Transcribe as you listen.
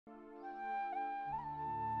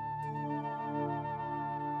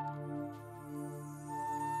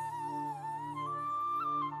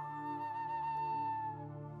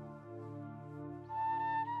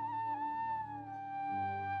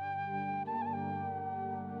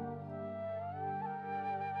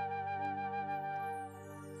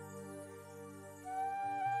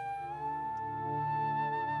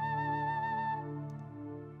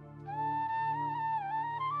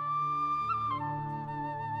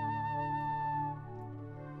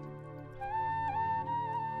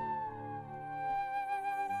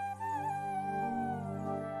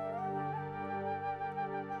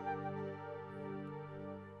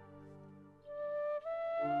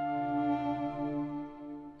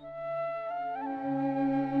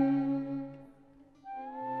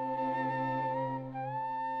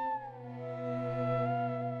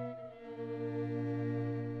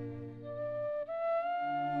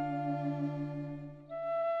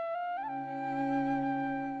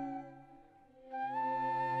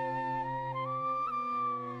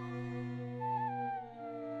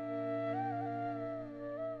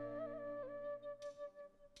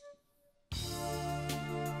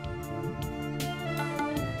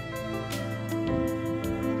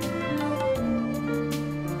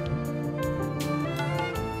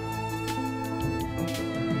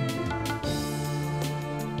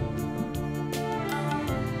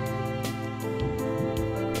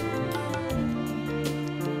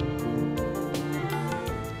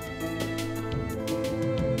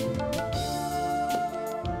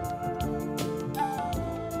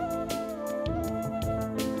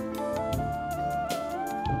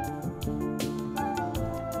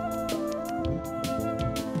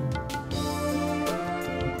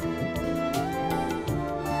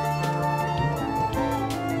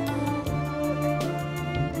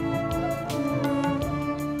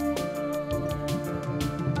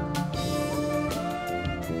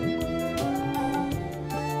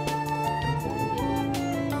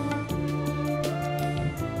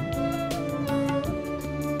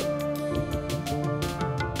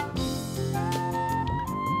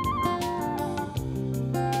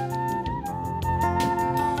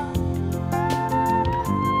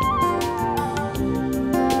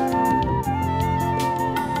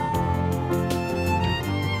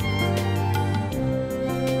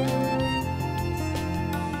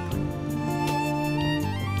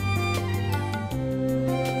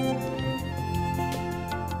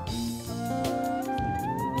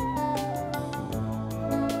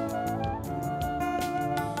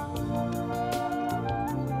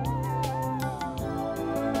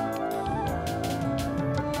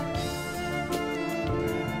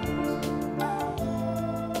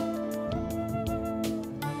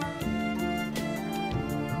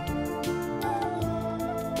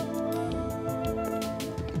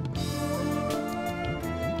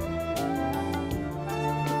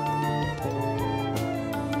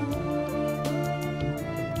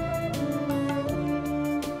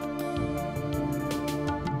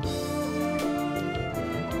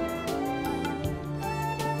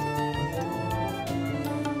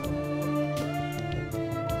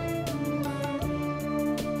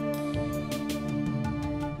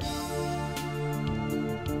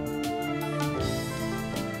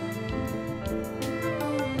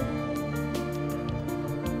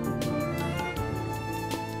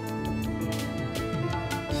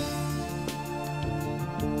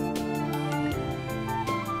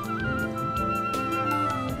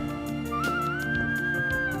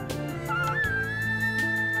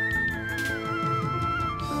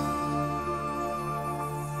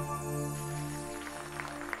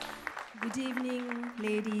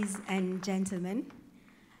ladies and gentlemen.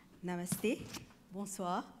 Namaste,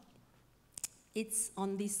 bonsoir. It's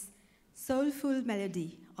on this soulful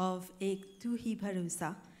melody of Ek Tu Hi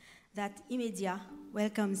Bharosa that Imedia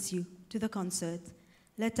welcomes you to the concert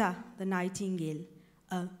Lata, the Nightingale,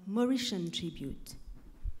 a Mauritian tribute.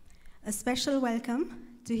 A special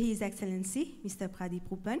welcome to His Excellency, Mr. Pradeep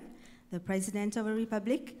Rupan, the President of the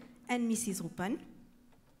Republic, and Mrs. Rupan,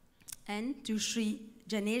 and to Sri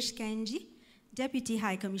Janesh Kanji, Deputy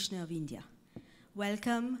High Commissioner of India.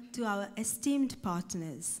 Welcome to our esteemed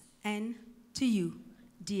partners and to you,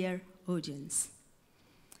 dear audience.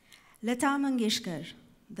 Lata Mangeshkar,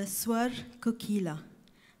 the Swar Kokila,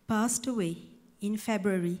 passed away in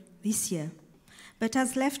February this year, but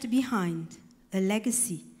has left behind a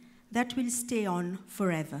legacy that will stay on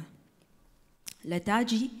forever.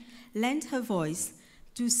 Lataji lent her voice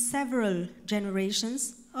to several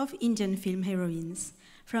generations of Indian film heroines,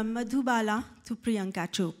 from Madhubala to Priyanka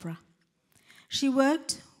Chopra. She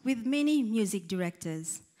worked with many music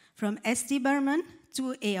directors, from S.D. Burman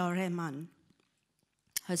to A.R. Rahman.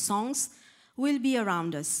 Her songs will be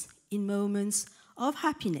around us in moments of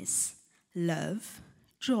happiness, love,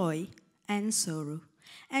 joy, and sorrow,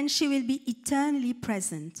 and she will be eternally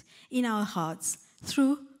present in our hearts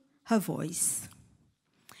through her voice.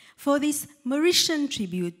 For this Mauritian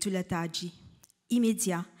tribute to Lataji,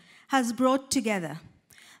 Imedia has brought together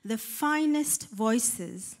the finest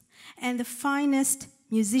voices and the finest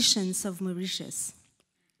musicians of Mauritius,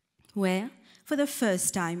 where, for the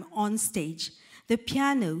first time on stage, the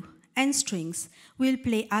piano and strings will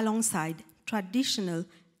play alongside traditional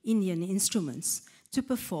Indian instruments to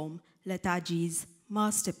perform Lataji's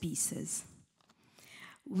masterpieces.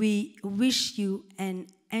 We wish you an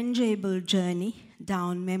enjoyable journey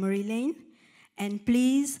down memory lane, and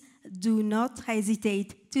please do not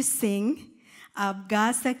hesitate to sing. आप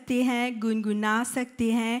गा सकते हैं, गुनगुना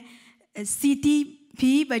सकते हैं, सीटी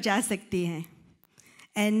भी बजा सकते हैं.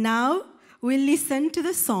 And now we'll listen to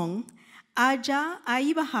the song Aja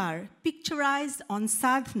Aayi Bahar, picturized on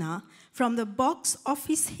Sadhana from the box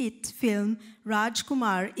office hit film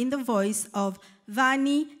Rajkumar in the voice of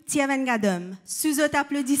Vani Tiavangadam. Sous votre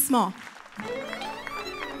applaudissement.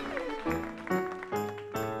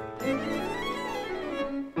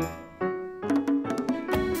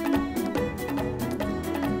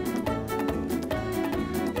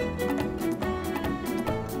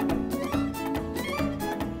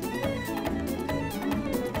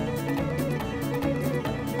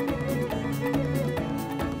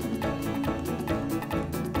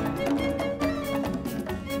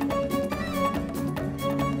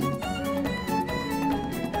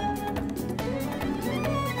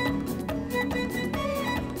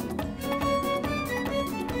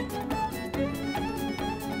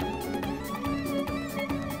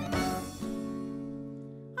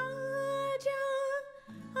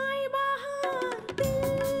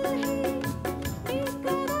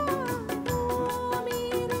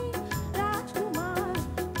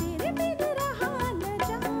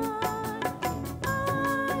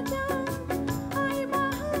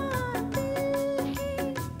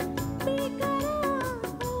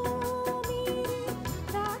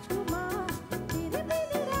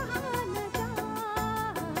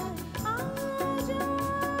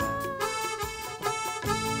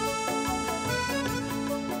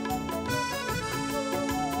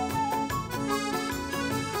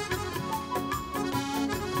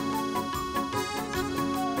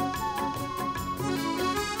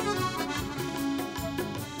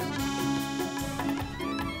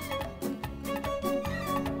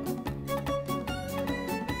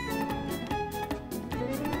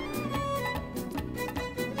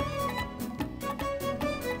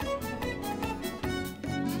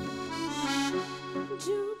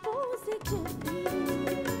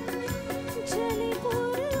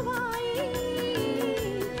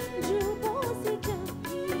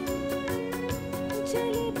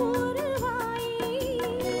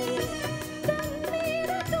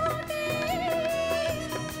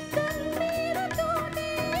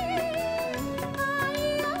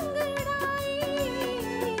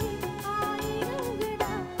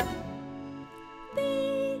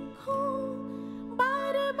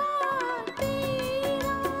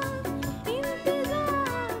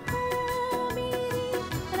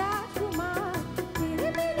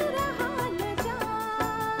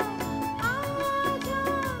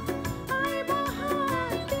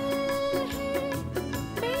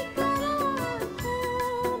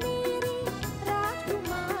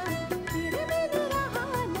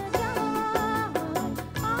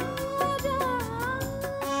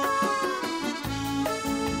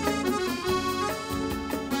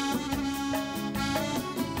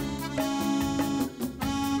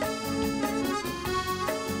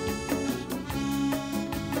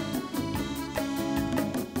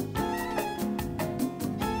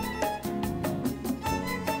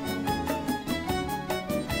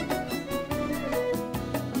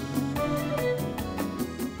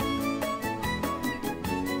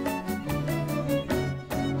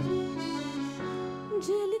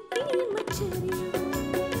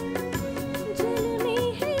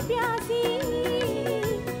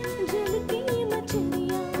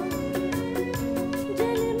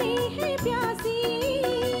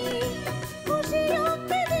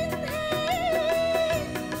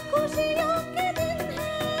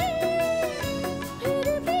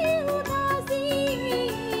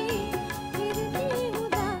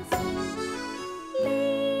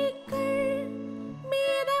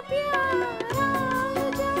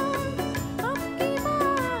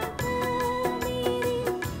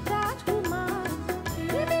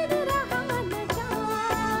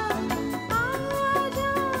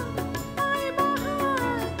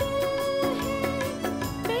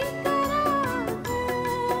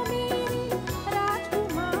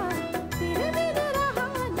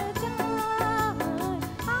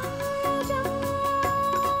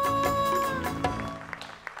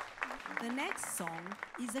 The next song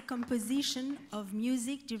is a composition of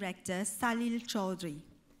music director Salil Chaudhry.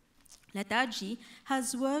 Lata ji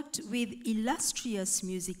has worked with illustrious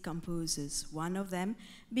music composers, one of them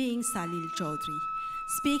being Salil Chaudhry.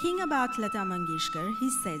 Speaking about Lata Mangeshkar, he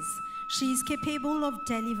says, she is capable of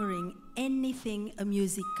delivering anything a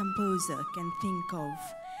music composer can think of.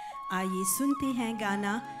 आइए सुनते हैं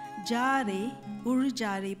गाना जा रे उड़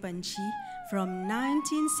जा रे पंछी from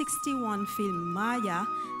 1961 film माया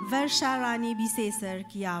वर्षा रानी बिसेसर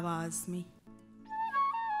की आवाज में.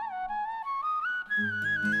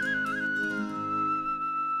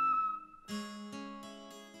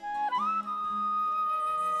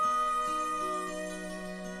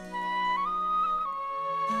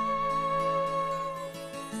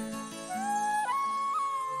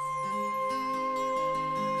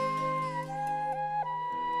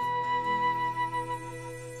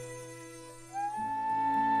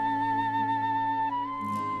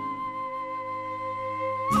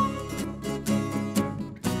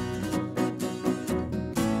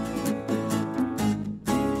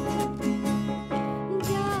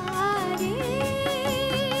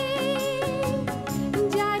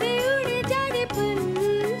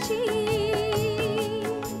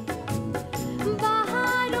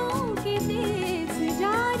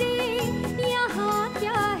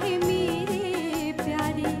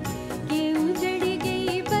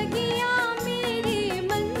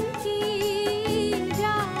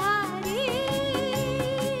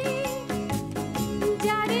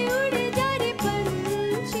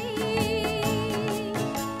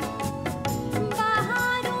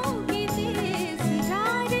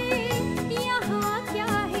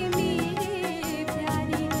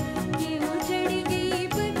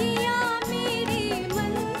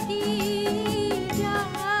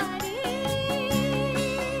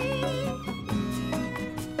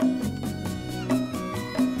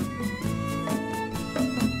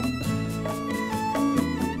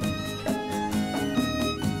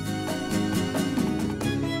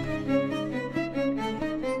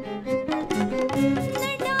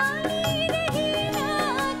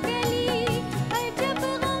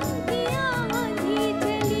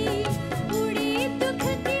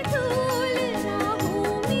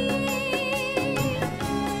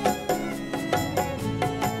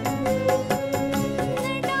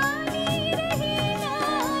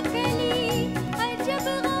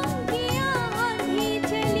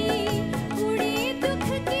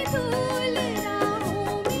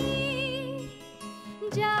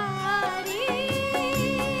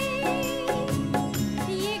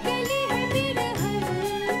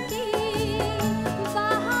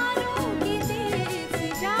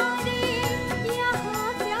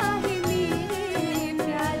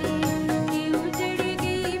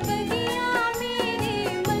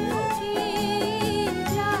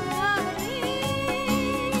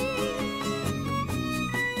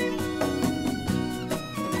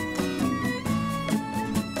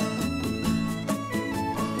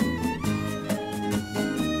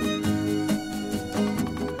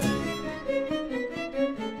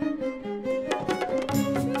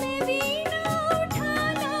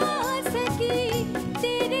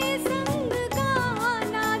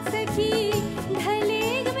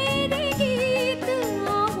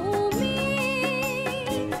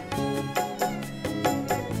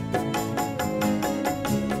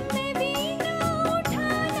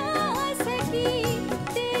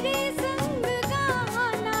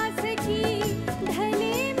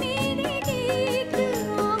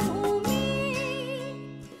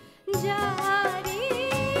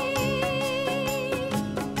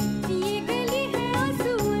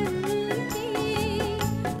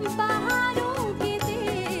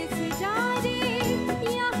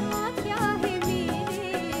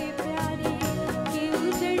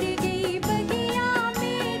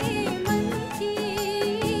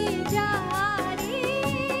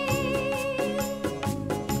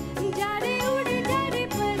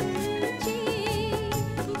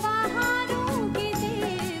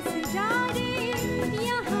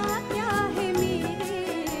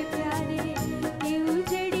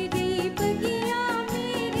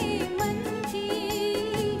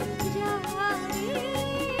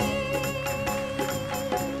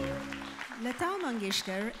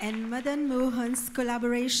 And Madan Mohan's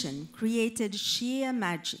collaboration created sheer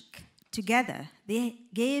magic. Together, they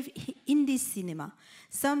gave Hindi cinema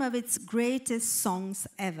some of its greatest songs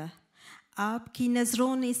ever. Aapki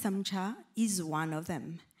Nazron Ne Samjha is one of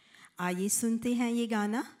them. आइए सुनते हैं ये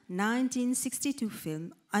गाना 1962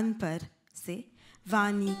 फिल्म अनपर से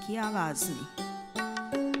वानी की आवाज में.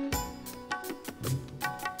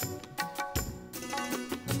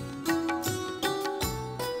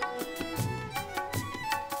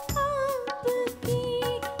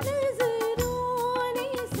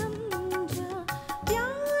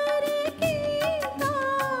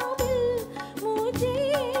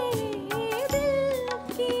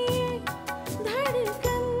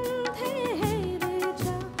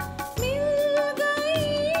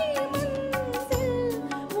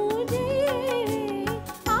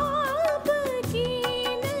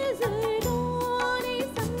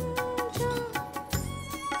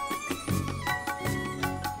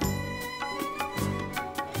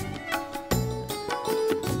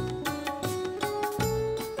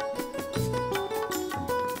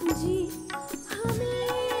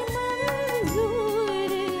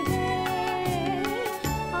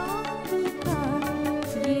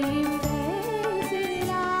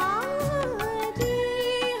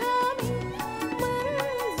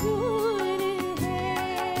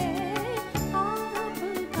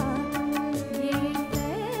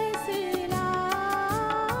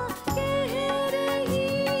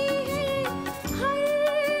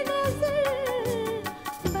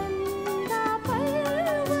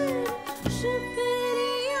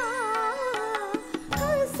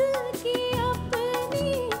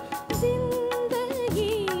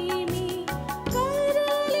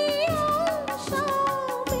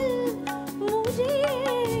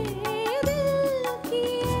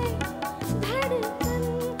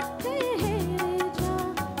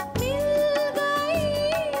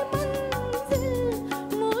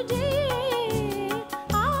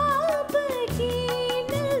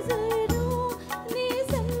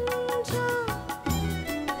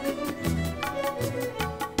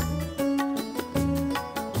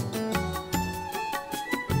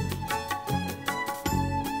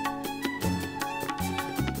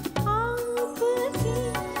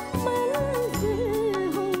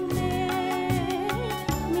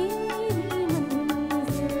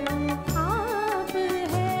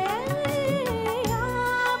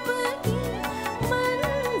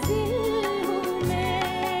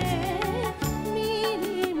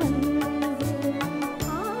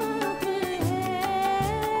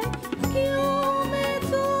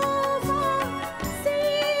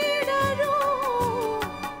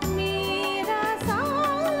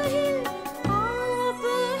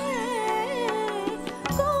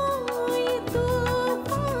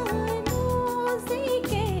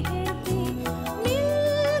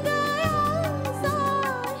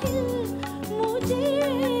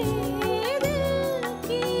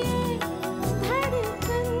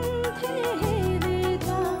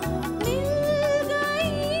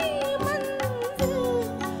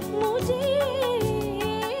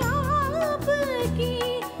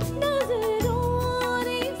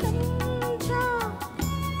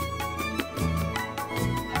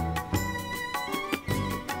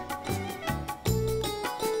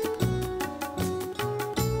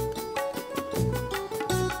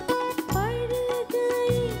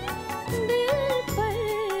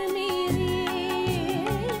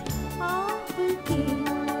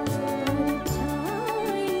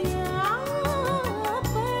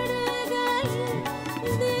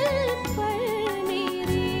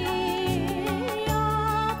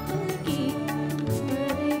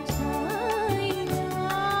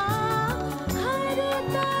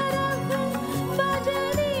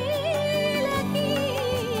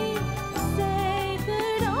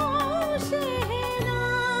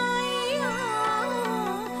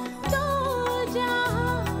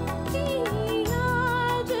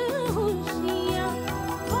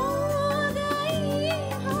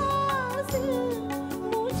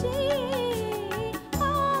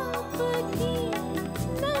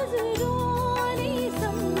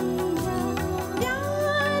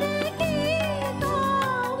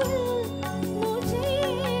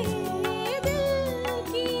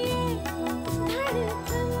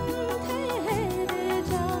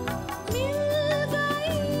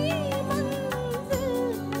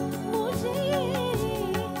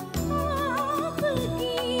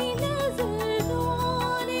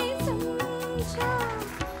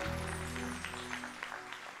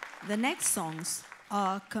 The next songs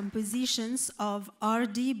are compositions of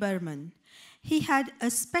R.D. Burman. He had a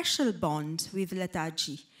special bond with Lata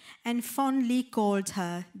ji and fondly called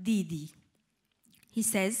her Didi. He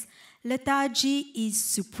says, Lata ji is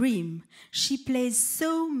supreme. She plays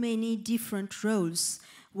so many different roles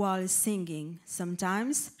while singing.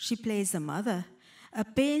 Sometimes she plays a mother, a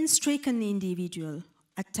pain-stricken individual,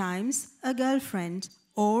 at times a girlfriend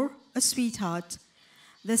or a sweetheart.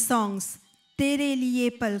 The songs Tere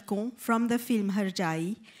Liye Palkon from the film Har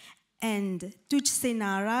Jai and Tujhse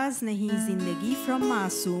Naraz Nahi Zindagi from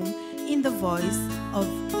Masoom in the voice of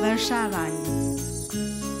Varsha Rani.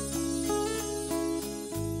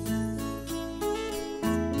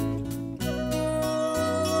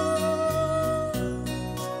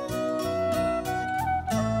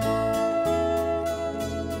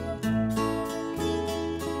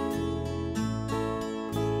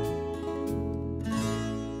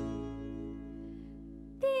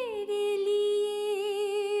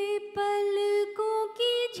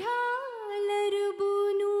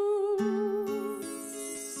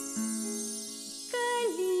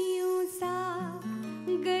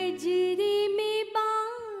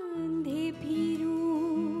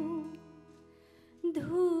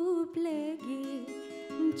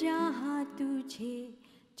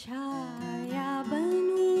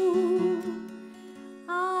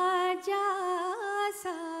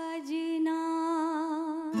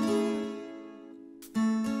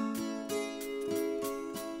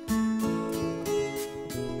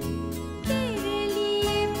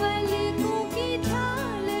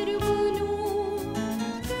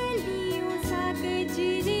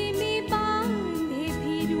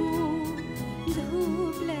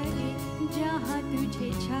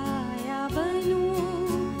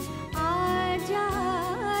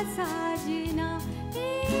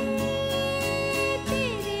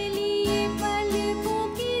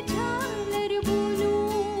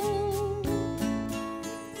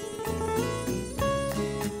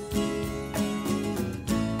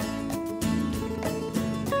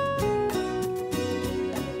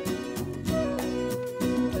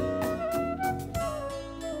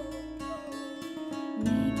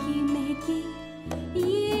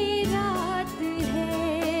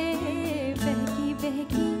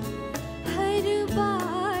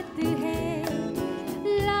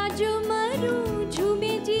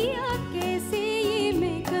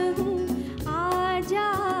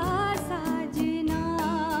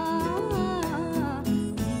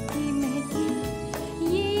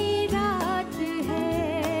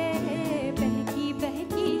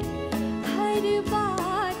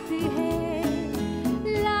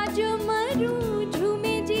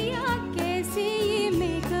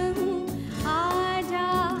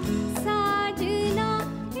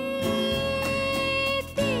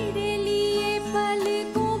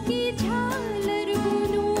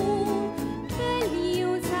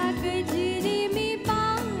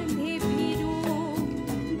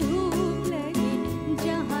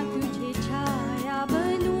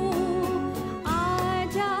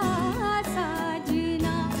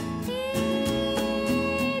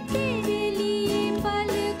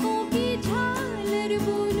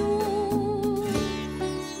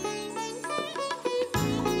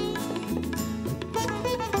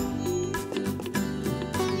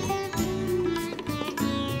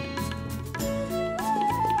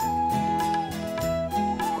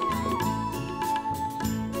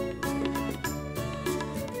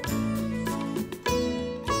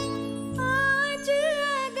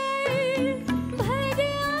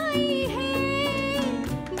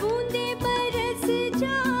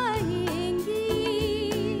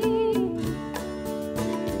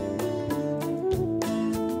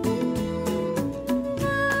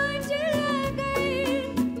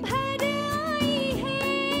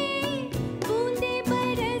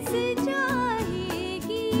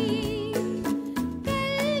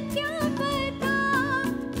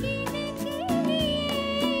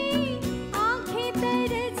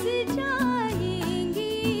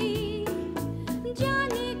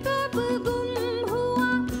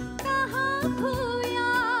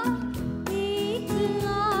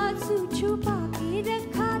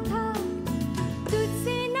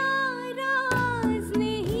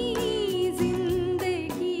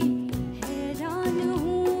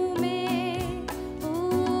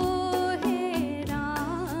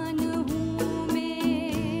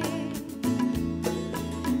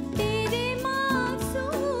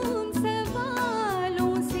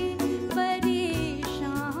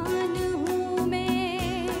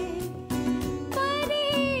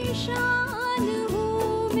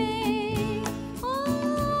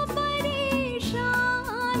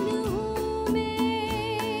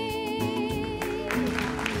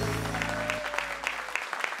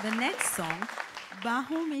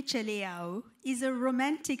 Baahon Mein Chale Aao is a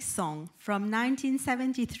romantic song from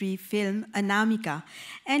 1973 film Anamika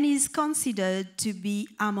and is considered to be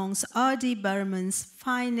amongst R.D. Burman's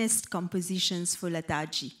finest compositions for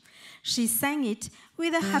Lataji. She sang it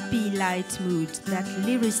with a happy, light mood that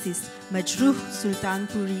lyricist Majruh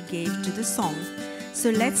Sultanpuri gave to the song. So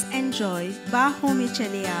let's enjoy Baahon Mein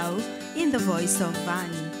Chale Aao in the voice of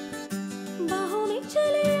Vani. Baahon mein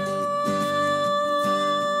chale aao,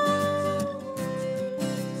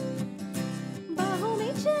 baahon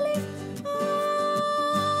mein chale aao,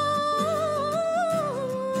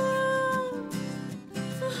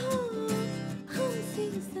 humse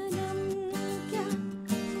sanam kya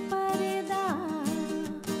parda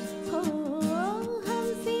ho,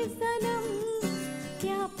 humse sanam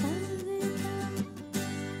kya parda,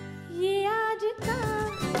 ye aaj ka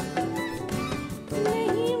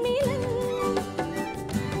नहीं मिलन,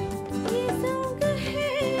 ये संग है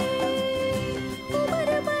उम्र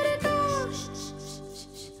भर का,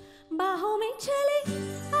 बाहों में चले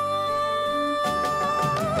आओ,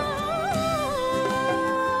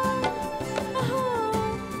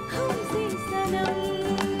 हमसे सनम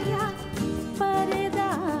क्या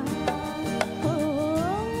पर्दा हो,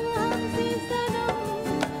 हमसे सनम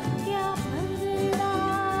क्या पर्दा.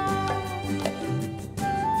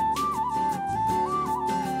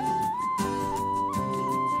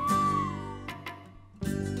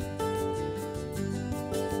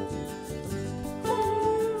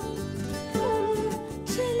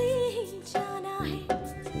 चले ही जाना है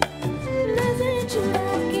नजर चुरा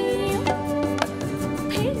के,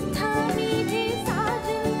 फिर थामी जे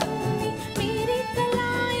साजन ने मेरी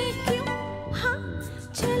कलाई क्यों. हाँ,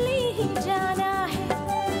 चले ही जाना है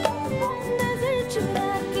नजर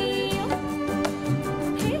चुरा के,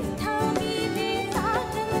 फिर थामी जे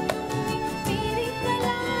साजन ने मेरी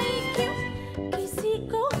कलाई क्यों. किसी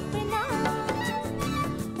को बिना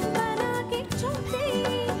बना के छोड़े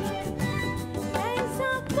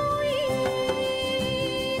ऐसा कोई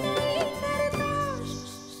नहीं करता.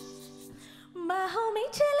 बाहों में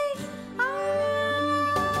चले आओ,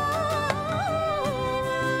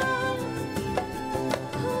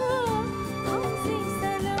 हमसे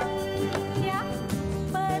सनम क्या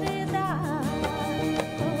पर्दा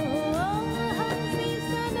हो, हमसे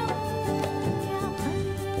सनम क्या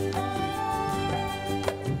पर्दा.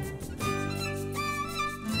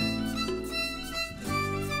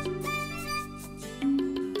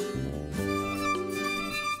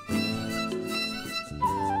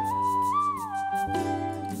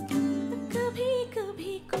 कभी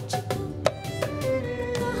कभी कुछ तो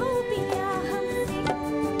कहो पिया हमसे,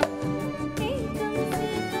 एकदम से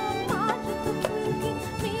कमाल तो खुल के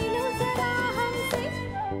मिलो जरा हमसे.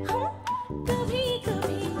 हम कभी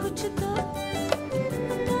कभी कुछ तो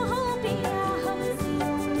कहो पिया हमसे,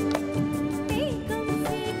 एकदम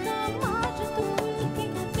से कमाल तो खुल के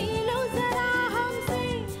मिलो जरा हमसे.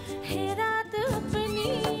 है रात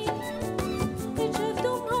अपनी जो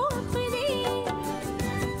तुम हो अपनी,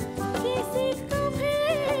 किसी को भी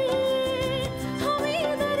हमें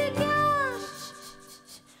डर क्या.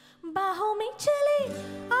 बाहों में चले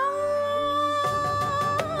आओ,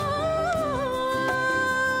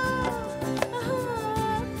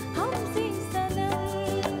 हमसे सनम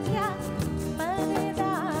क्या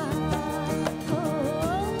पर्दा हो,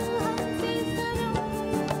 हमसे सनम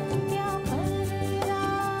क्या पर्दा.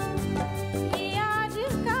 ये आज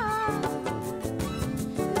का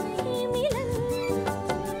नहीं मिलन,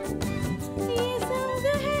 ये संग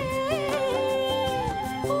है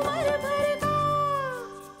उम्र भर का.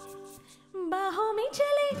 बाहों में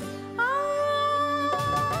चले आओ,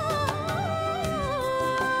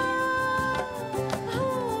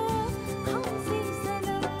 हमसे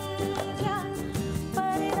सनम क्या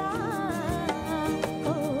पर्दा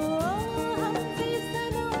हो, हमसे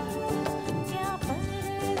सनम क्या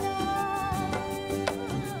पर्दा,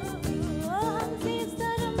 हमसे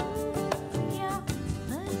सनम क्या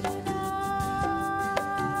पर्दा.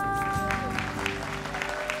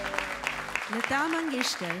 Lata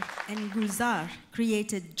Mangeshkar and Gulzar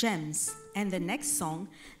created Gems, and the next song,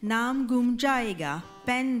 Naam Gum Jayega,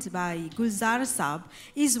 penned by Gulzar Saab,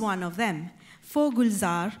 is one of them. For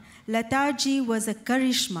Gulzar, Lataji was a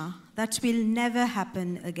charisma that will never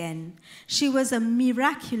happen again. She was a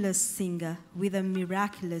miraculous singer with a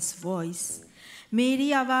miraculous voice. Meri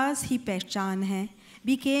Awaaz Hi Pehchan Hai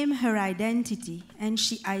became her identity, and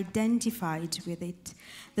she identified with it.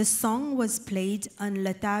 The song was played on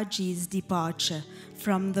Lataji's departure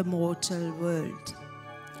from the mortal world.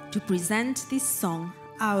 To present this song,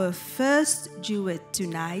 our first duet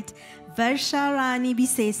tonight, Varsha Rani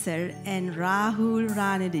Bisesar and Rahul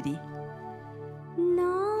Ranadidi.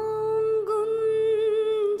 नाम गुम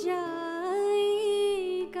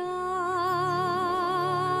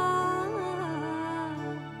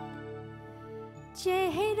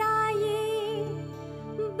चेहरा ये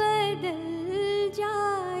बदल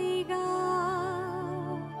जाएगा,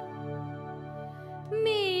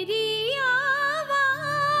 मेरी आवाज़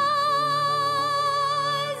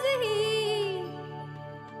ही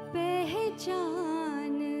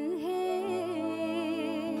पहचान है।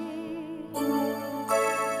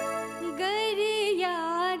 गर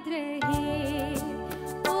याद रहे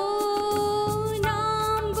ओ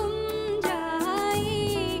नाम गुम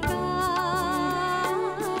जाएगा,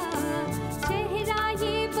 चेहरा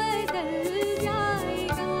ये बदल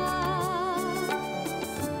जाएगा,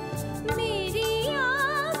 मेरी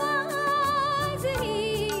आवाज़ ही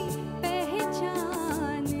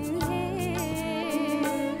पहचान है।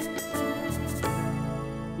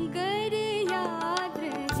 गर याद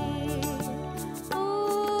रहे ओ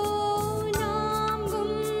नाम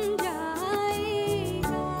गुम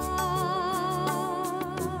जाएगा।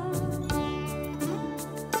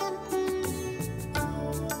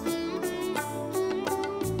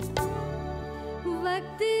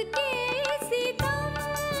 वक्त के सितम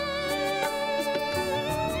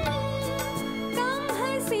कम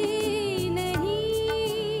हंसी नहीं,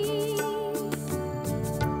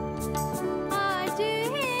 आज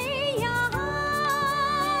है यहाँ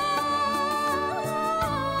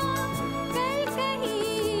कल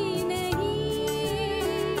कहीं नहीं।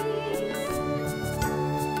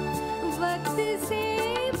 वक्त से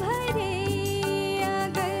भरे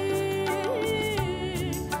अगर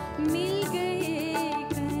मिल गए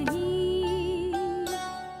कहीं,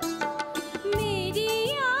 मेरी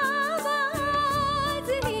आवाज़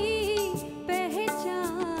ही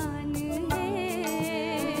पहचान है।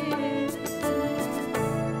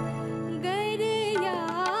 गर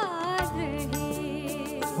याद रहे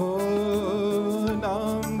हो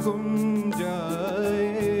नाम गुम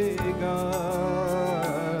जाएगा,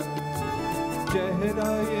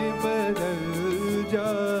 चेहरा ये बदल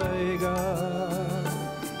जाएगा,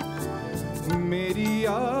 मेरी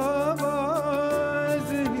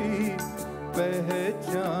आवाज़ ही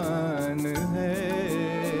पहचान है।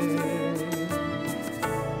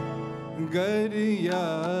 गर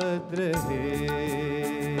याद रहे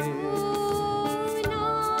ओ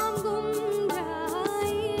नाम गुम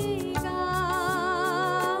जाएगा।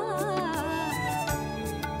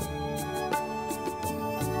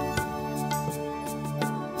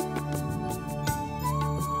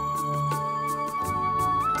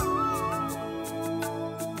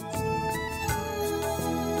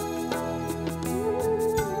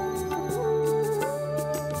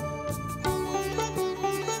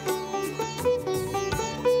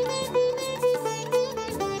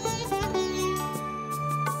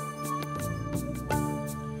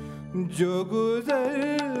 जो गुजर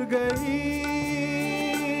गई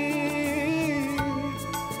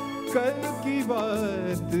कल की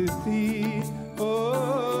बात थी, ओ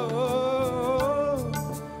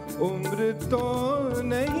उम्र तो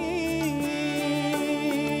नहीं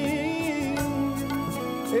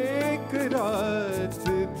एक रात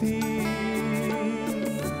थी,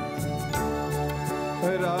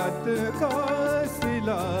 रात का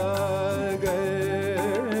सिला गए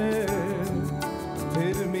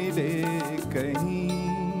फिर मिले कहीं,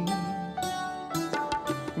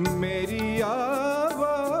 मेरी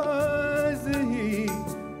आवाज़ ही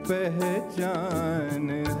पहचान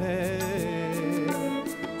है।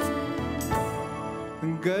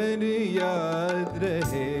 गर याद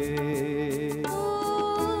रहे ओ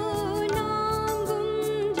नाम गुम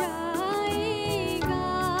जाएगा,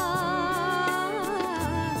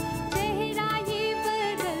 चेहरा ये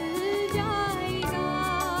बदल जाएगा,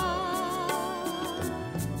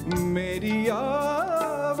 मेरी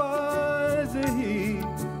आवाज़ ही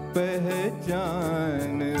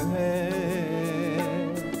पहचान है।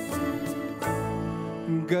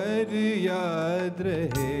 गर याद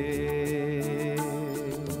रहे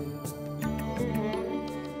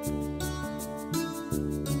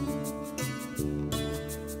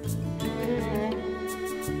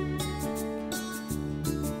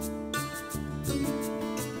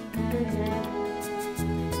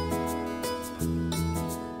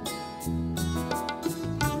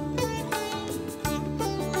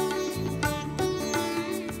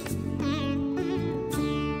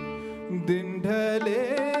दिन ढले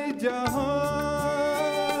जहाँ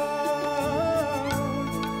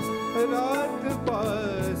रात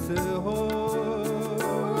पास हो,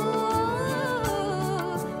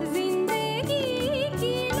 जिंदगी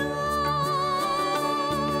की लो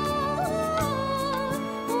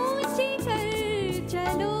ऊंची कर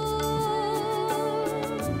चलो,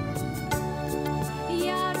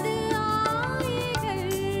 याद आए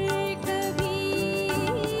घर कभी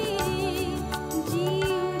जी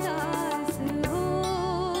उदास हो,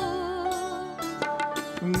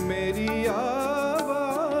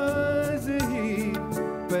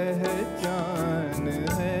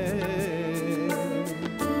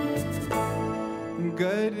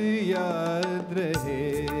 याद रहे,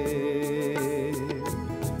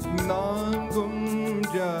 नाम गुम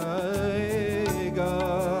जाएगा,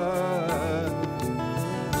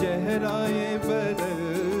 चेहरा ये बदल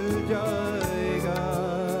जाएगा,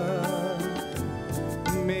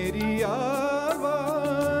 मेरी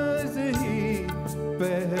आवाज ही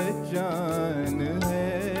पहचान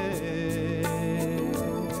है,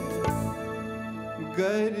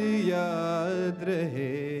 गर याद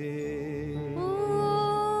रहे।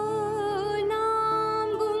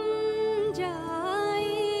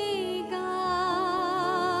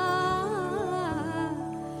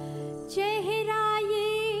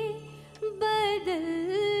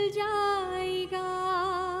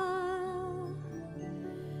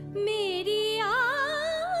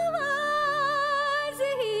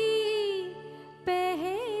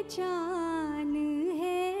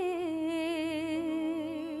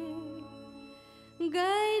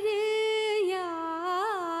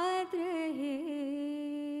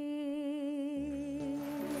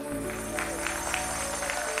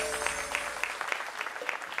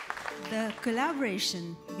 The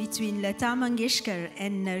collaboration between Lata Mangeshkar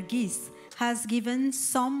and Nargis has given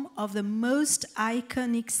some of the most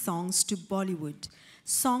iconic songs to Bollywood,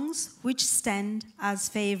 songs which stand as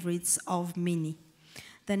favorites of many.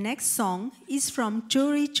 The next song is from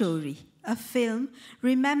Chori Chori, a film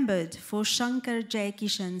remembered for Shankar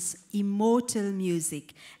Jaikishan's immortal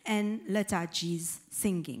music and Lataji's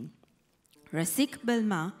singing. Rasik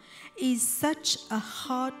Balma is such a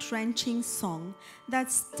heart-wrenching song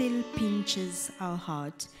that still pinches our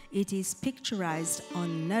heart. It is picturized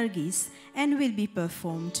on Nargis and will be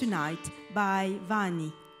performed tonight by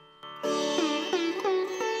Vani.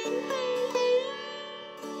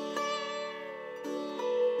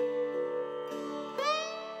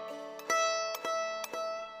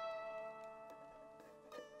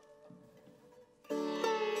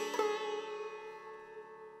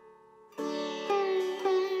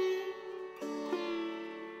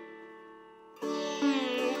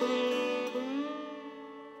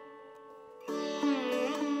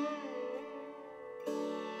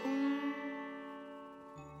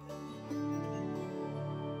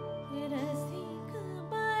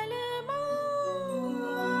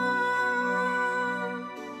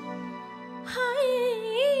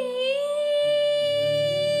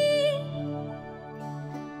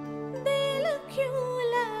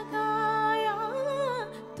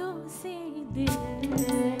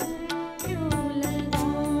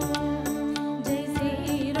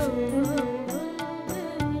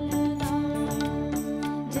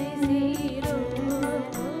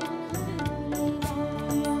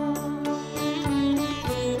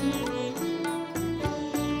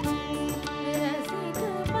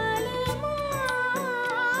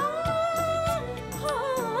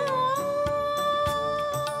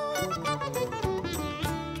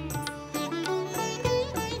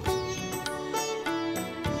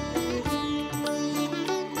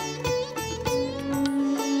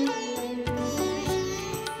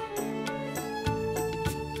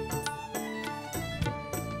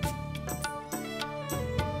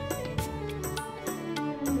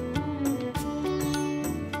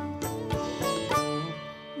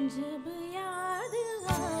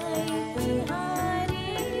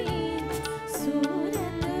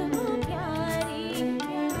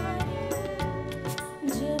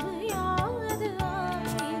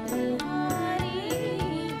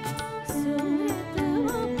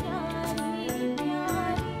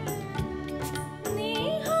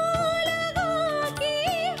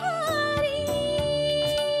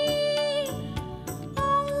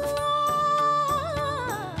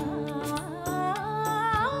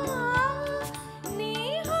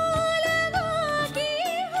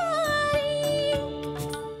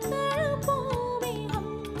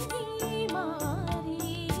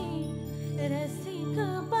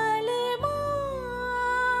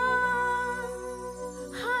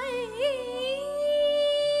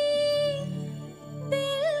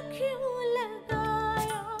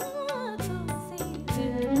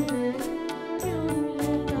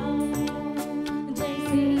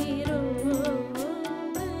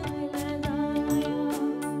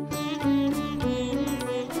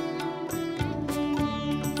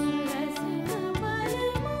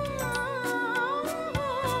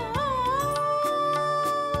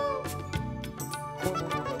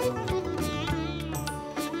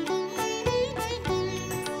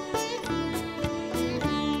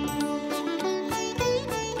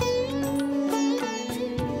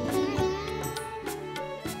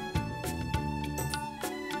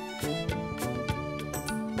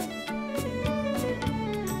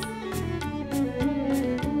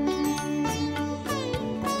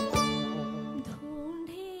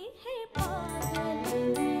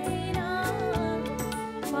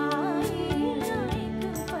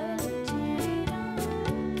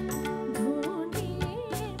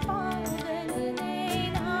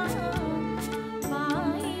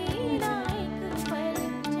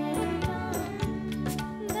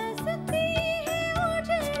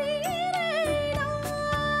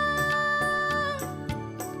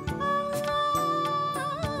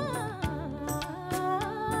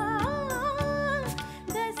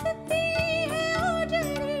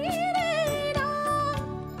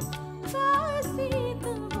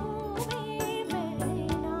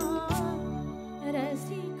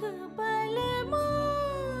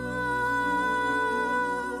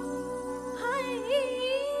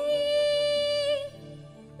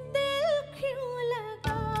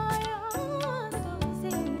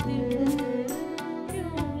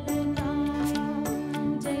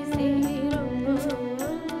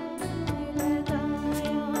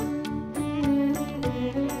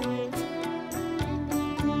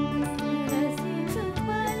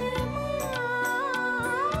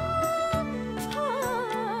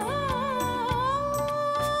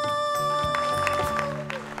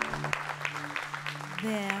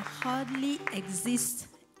 exist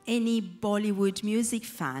any Bollywood music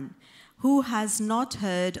fan who has not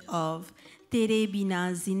heard of Tere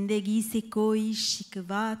Bina Zindagi Se Koi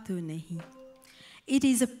Shikwa To Nahi. It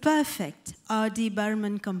is a perfect R.D.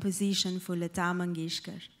 Burman composition for Lata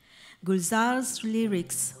Mangeshkar. Gulzar's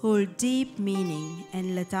lyrics hold deep meaning,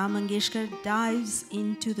 and Lata Mangeshkar dives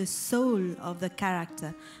into the soul of the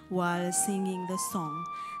character while singing the song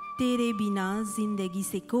Tere Bina Zindagi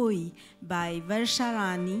Se Koi by Varsha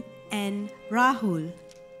Rani and Rahul.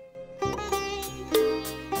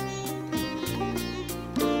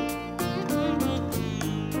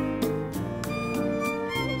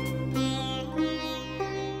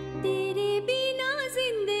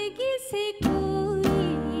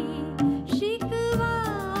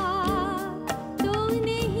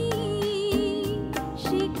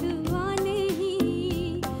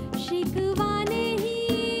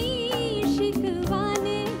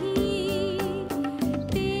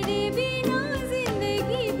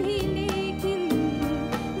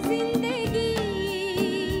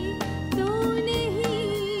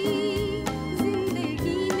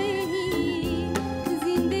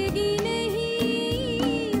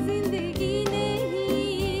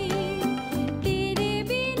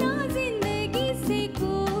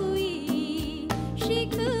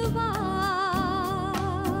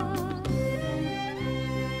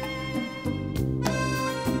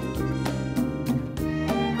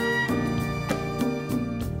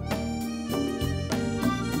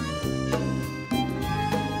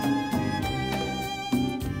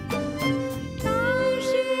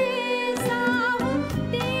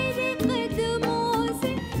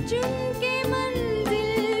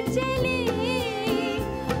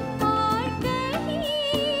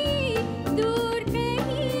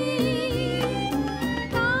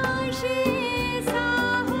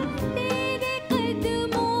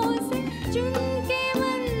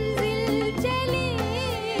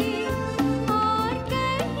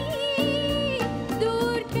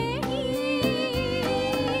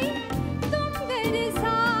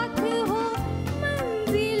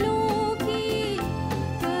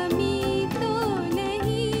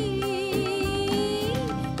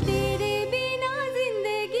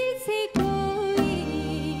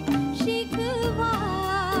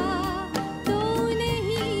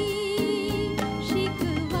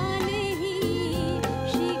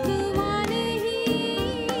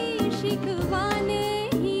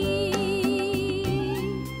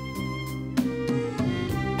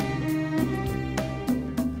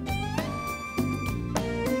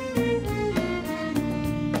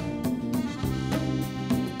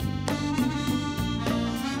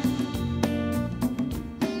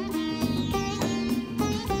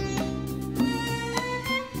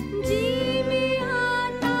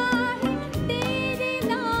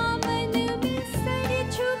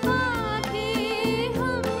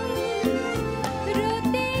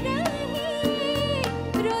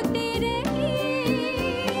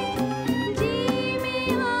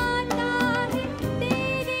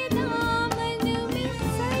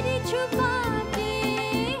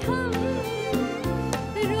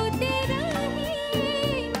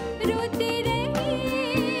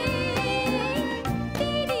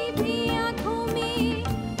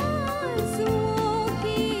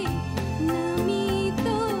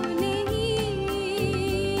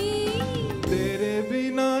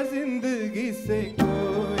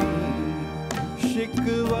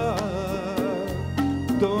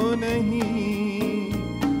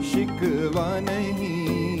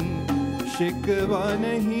 शिकवा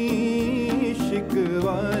नहीं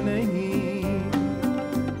शिकवा नहीं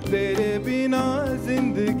तेरे बिना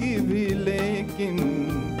जिंदगी भी लेकिन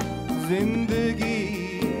जिंदगी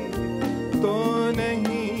तो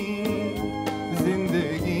नहीं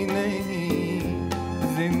जिंदगी नहीं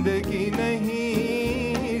जिंदगी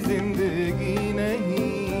नहीं जिंदगी नहीं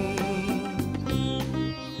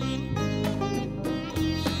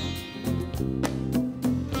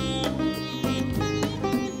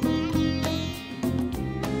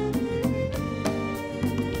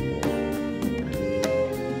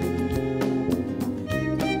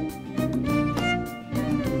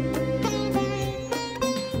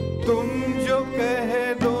तुम जो कह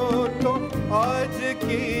दो तो आज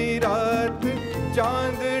की रात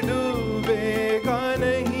चांद डूबेगा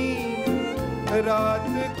नहीं रात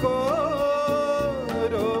को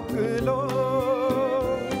रोक लो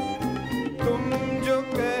तुम जो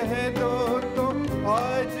कह दो तो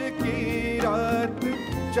आज की रात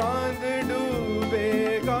चांद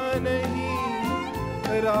डूबेगा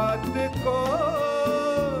नहीं रात को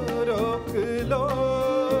रोक लो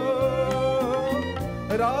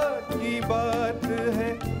रात की बात है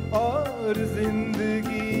और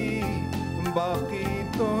जिंदगी बाकी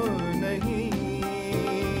तो नहीं।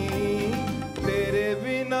 तेरे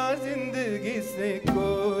बिना जिंदगी से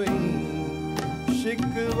कोई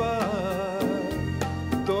शिकवा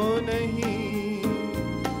तो नहीं,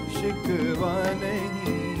 शिकवा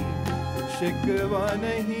नहीं, शिकवा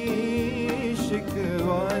नहीं,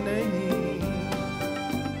 शिकवा नहीं।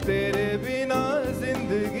 तेरे बिना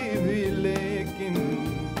जिंदगी भी लेकिन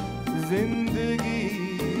जिंदगी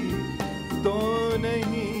तो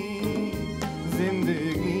नहीं,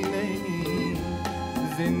 जिंदगी नहीं,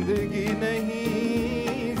 जिंदगी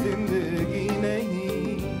नहीं, जिंदगी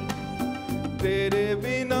नहीं। तेरे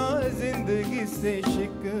बिना जिंदगी से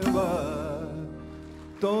शिकवा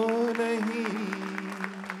तो नहीं।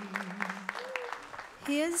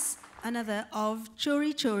 Here's another of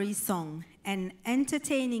Chori Chori Song, an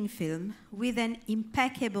entertaining film with an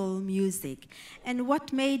impeccable music. And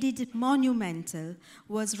what made it monumental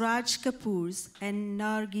was Raj Kapoor's and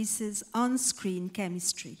Nargis's on-screen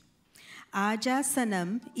chemistry. Aaja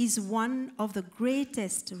Sanam is one of the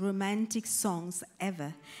greatest romantic songs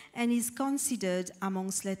ever and is considered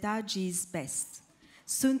amongst Lata ji's best.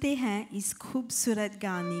 सुनते हैं इस खूबसूरत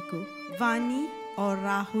गाने को वानी और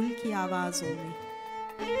राहुल की आवाज़ों में।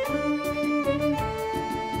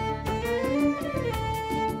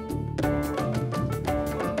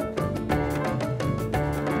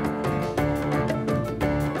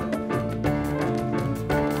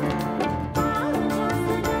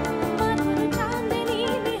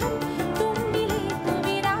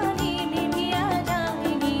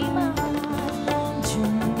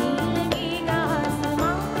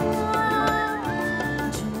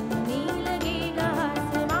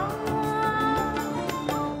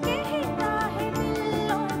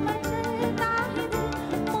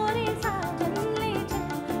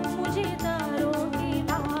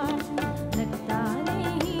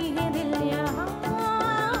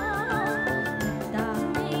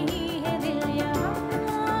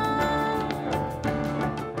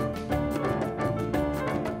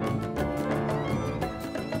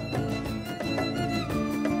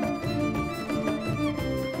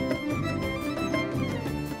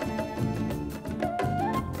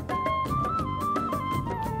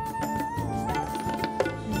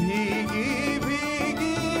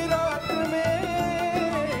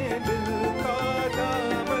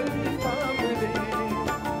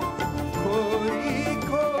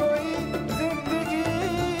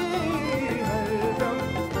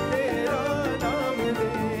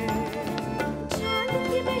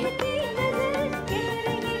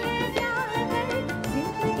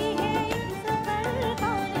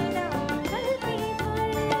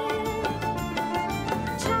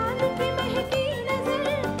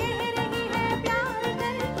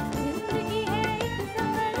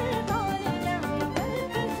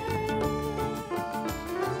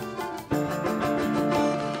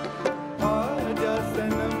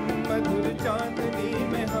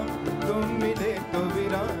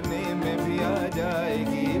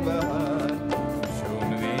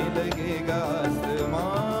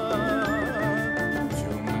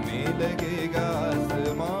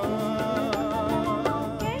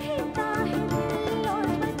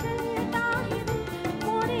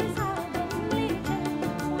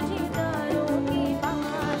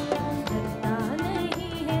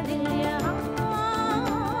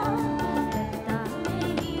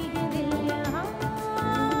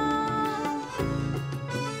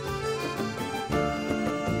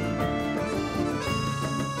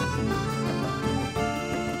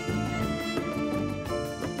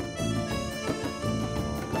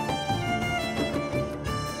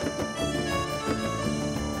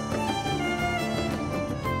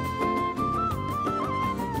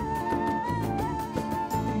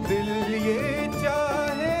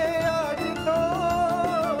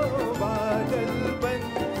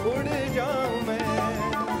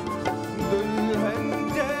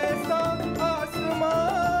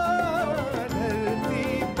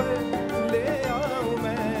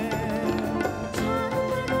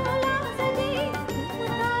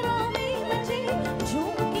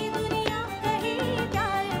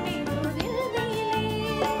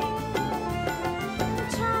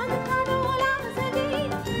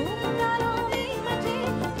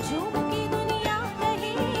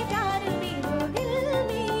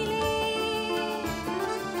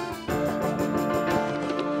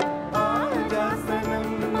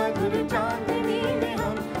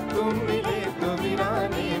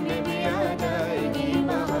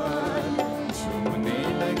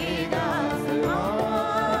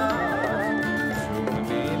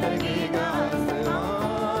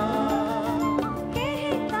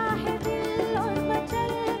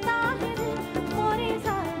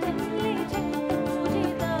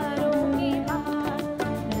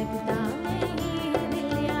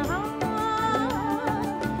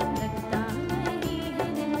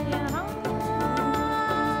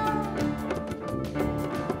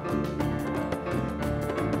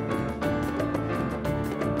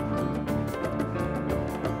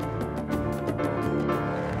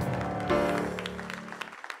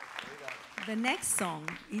 next song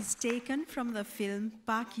is taken from the film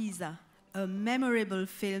Pakiza, a memorable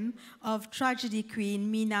film of tragedy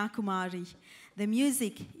queen Meena Kumari. The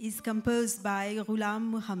music is composed by Ghulam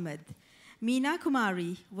Muhammad. Meena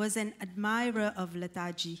Kumari was an admirer of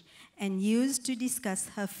Lataji and used to discuss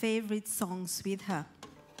her favorite songs with her.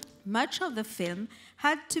 Much of the film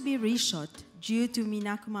had to be reshot due to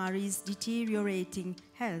Meena Kumari's deteriorating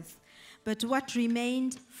health, but what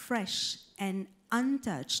remained fresh and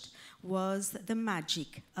untouched was the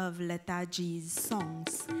magic of Lataji's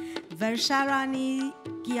songs. Varsha Rani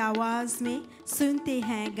की आवाज में सुनते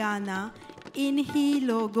हैं गाना इन्हीं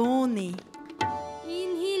लोगों ने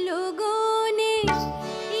इन्हीं लोगों ने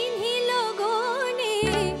इन्हीं लोगों ने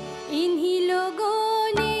इन्हीं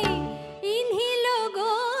लोगों ने इन्हीं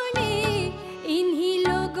लोगों ने इन्हीं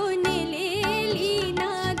लोगों ने ले ली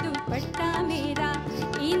ना दुपट्टा मेरा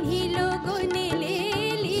इन्हीं लोगों ने ले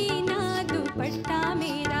ली ना दुपट्टा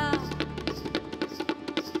मेरा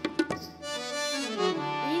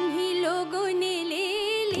इन्हीं लोगों ने ले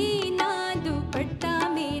ली ना दुपट्टा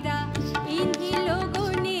मेरा इन्हीं लोगों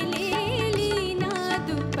ने ले ली ना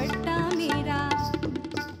दुपट्टा मेरा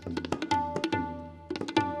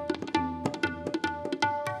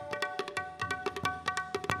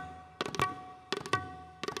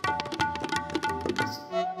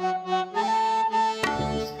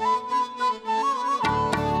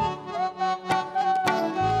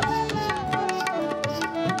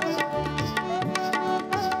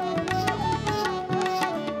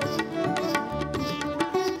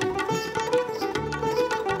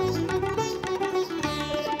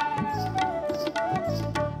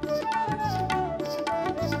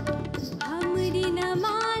हमरी न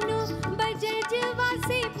मानो बजजवा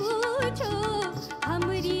से पूछो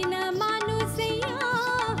हमरी न मानो सैया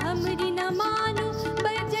हमरी न मानो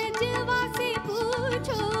बजजवा से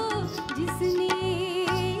पूछो जिसने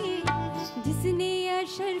जिसने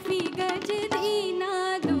अशरफी गज दी ना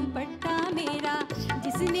दुपट्टा मेरा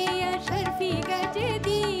जिसने अशरफी गज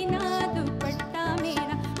दी ना दुपट्टा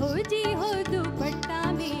मेरा हो जी हो दुपट्टा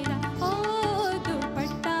मेरा ओ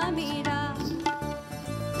दुपट्टा मेरा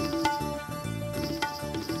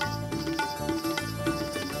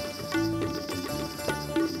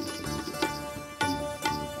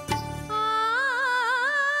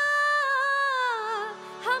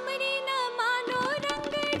हमरी न मानो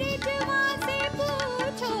रंग रिजवा से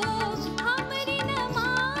पूछो हमरी न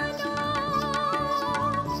मानो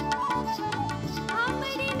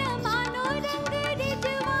हमरी न मानो रंग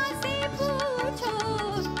रिजवा से पूछो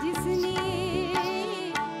जिसने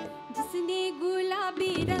जिसने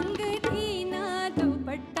गुलाबी रंग दी ना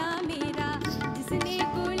दुपट्टा मेरा जिसने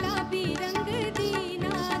गुलाबी रंग दी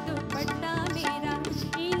ना दुपट्टा मेरा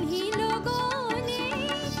इन्हीं लोगों ने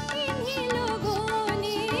इन्हीं लोगों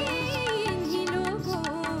ने इन्हीं लोगों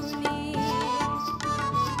ने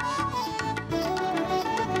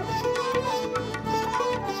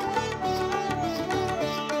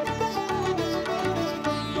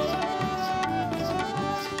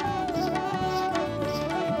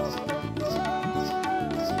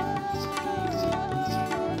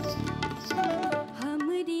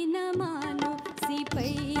हमरी न मानो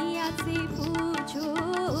सिपैया से पूछो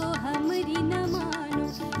हमरी न मानो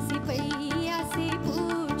सिपैया से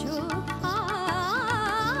पूछो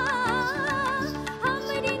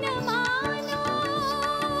हमरी न मानो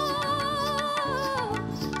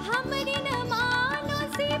हमरी न मानो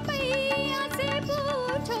सिपैया से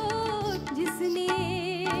पूछो जिसने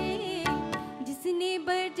जिसने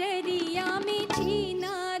बजरिया में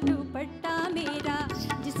छीना दुपट्टा मेरा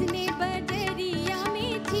जिसने बजरिया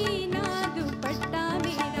में छीना दुपट्टा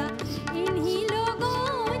मेरा इन्हीं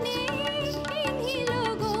लोगों ने इन्हीं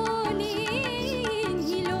लोगों ने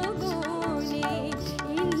इन्हीं लोगों ने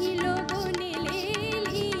इन्हीं लोगों ने ले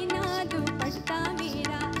ली ना दुपट्टा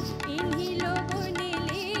मेरा इन्हीं लोगों ने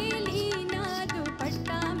ले ली ना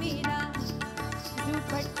दुपट्टा मेरा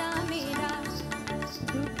दुपट्टा मेरा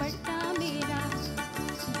दुपट्टा मेरा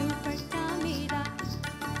दुपट्टा मेरा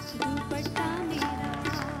दुपट्टा मेरा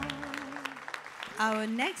Our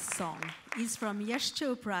next song is from Yash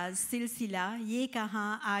Chopra's Silsila Ye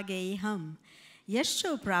Kahan Aa Gaye Hum. Yash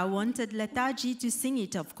Chopra wanted Lataji to sing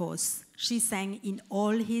it, of course. She sang in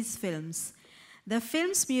all his films. The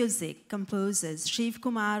film's music composers Shiv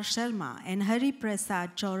Kumar Sharma and Hari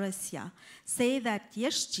Prasad Chaurasia say that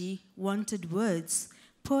Yashji wanted words,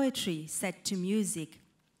 poetry set to music,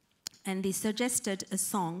 and they suggested a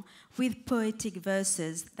song with poetic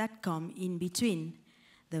verses that come in between.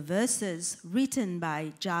 The verses, written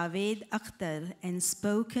by Javed Akhtar and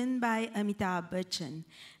spoken by Amitabh Bachchan,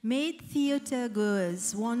 made theatre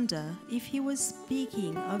goers wonder if he was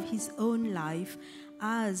speaking of his own life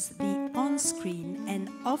as the on-screen and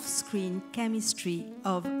off-screen chemistry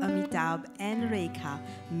of Amitabh and Rekha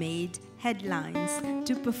made headlines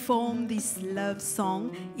to perform this love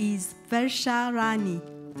song is Varsha Rani.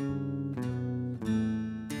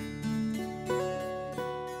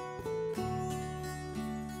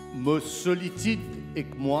 Me solitude et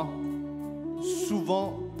que moi,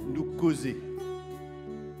 souvent nous causer.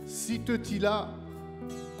 Si tu là,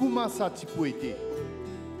 comment ça tu peux aider?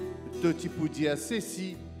 Tu peux dire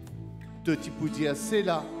ceci, tu peux dire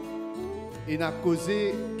cela, et n'a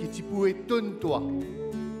causé qui tu peux étonner toi,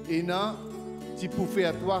 et n'a tu peux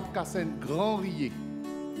faire toi casser un grand rier.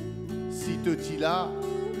 Si tu là,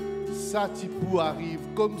 ça tu peux arriver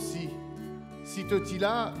comme si tu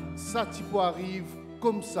là, ça tu peux arriver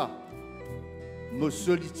comme ça. Me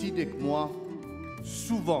solitude avec moi,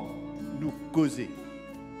 souvent nous causer.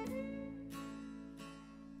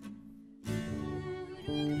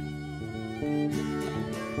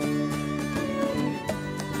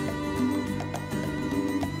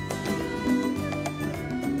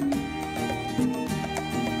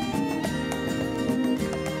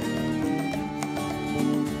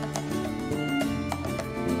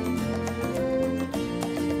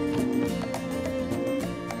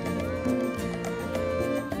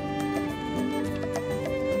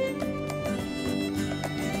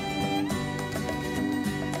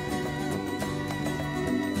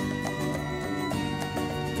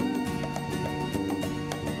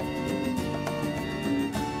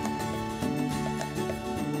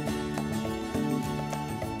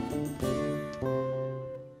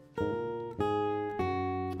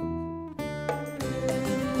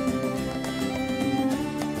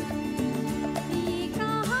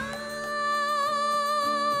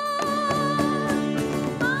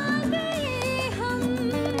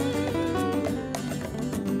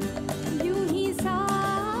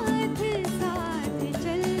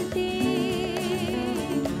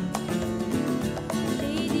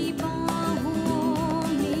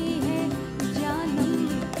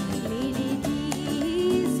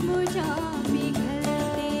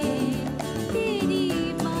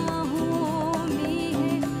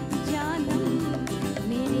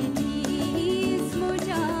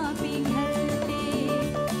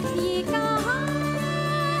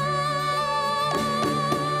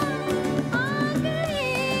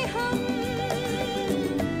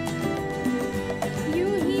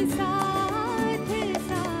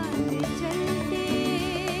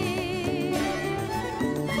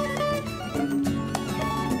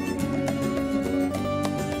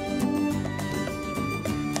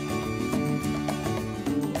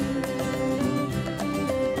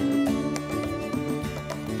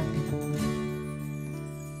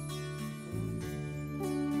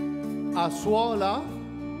 À soir là,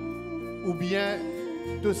 ou bien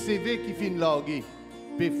te CV qui fin logué,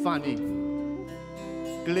 pe fané.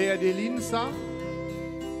 Clair des lignes ça,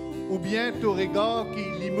 ou bien te regard qui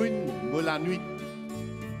limune la nuit.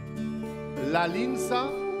 La ligne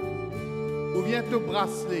ça, ou bien te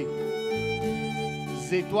bracelet.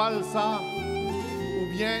 Étoiles ça,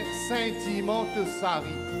 ou bien sentiment te sari.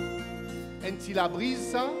 En la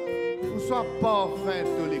brise ça, ou soit parfum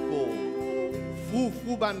de l'écho.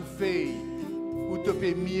 Frou ban feuille, ou te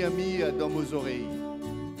fais mia dans mes oreilles.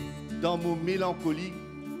 Dans mon mélancolie,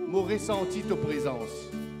 mon ressenti ta présence.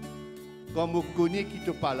 Quand me connais qui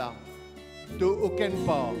te pas là, te aucun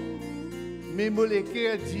part. Mais me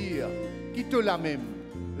laisser dire qui te la même,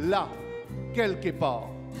 là, quelque part.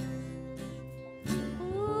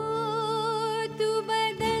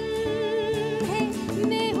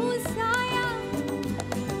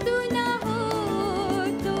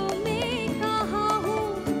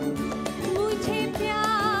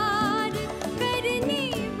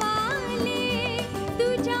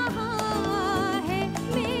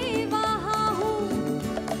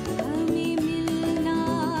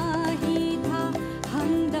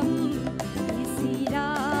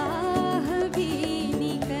 भी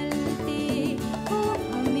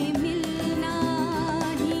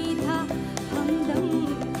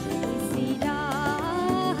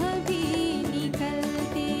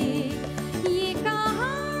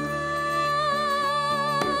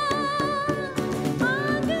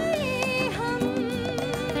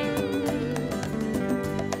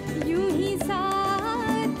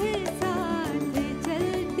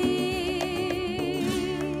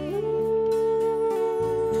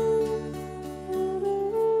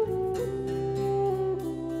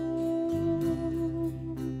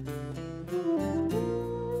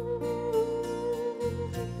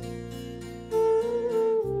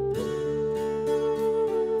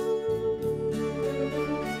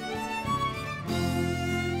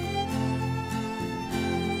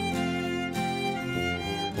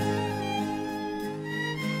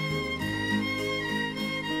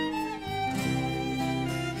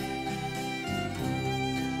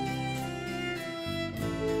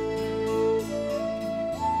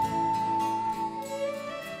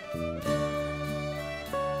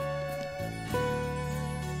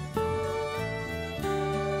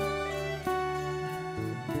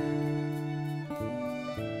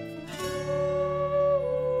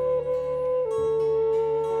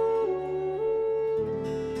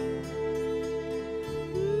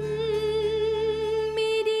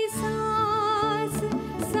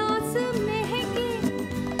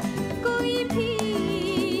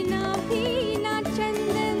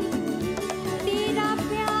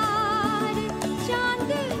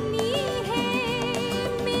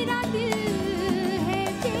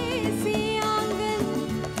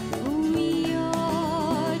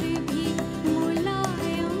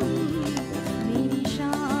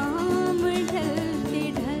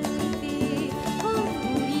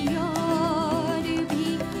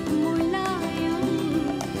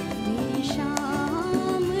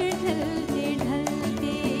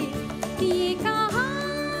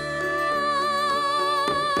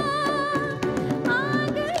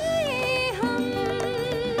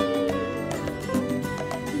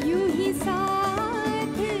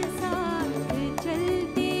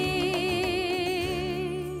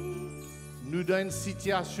dans une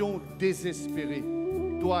situation désespérée,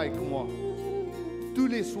 toi et moi. Tous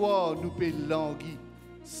les soirs, nous payons languis,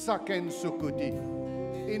 chacun de ce côté.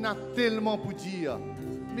 Et n'a tellement pour dire,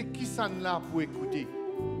 mais qui s'en a pour écouter?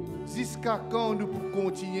 Jusqu'à quand nous pouvons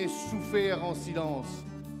continuer à souffrir en silence?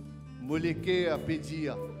 Moléquer peut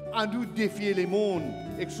dire, à nous défier les mondes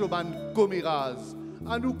et que ce ban comérase,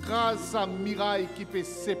 à nous craser sa miraille qui peut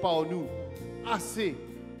séparer nous. Assez,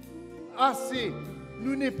 assez,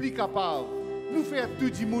 nous n'est plus capables. Nous faire tout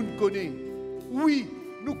le monde connaît. Oui,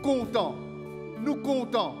 nous comptons, nous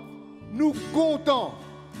comptons, nous comptons.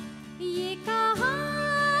 ये कहाँ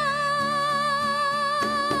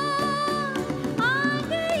आ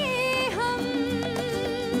गए हम,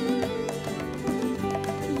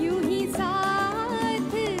 यूं ही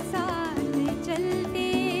साथ साथ चलते।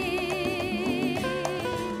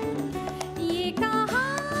 ये कहाँ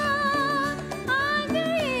आ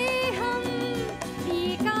गए हम,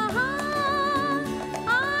 ये कहाँ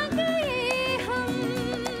आ गए हम।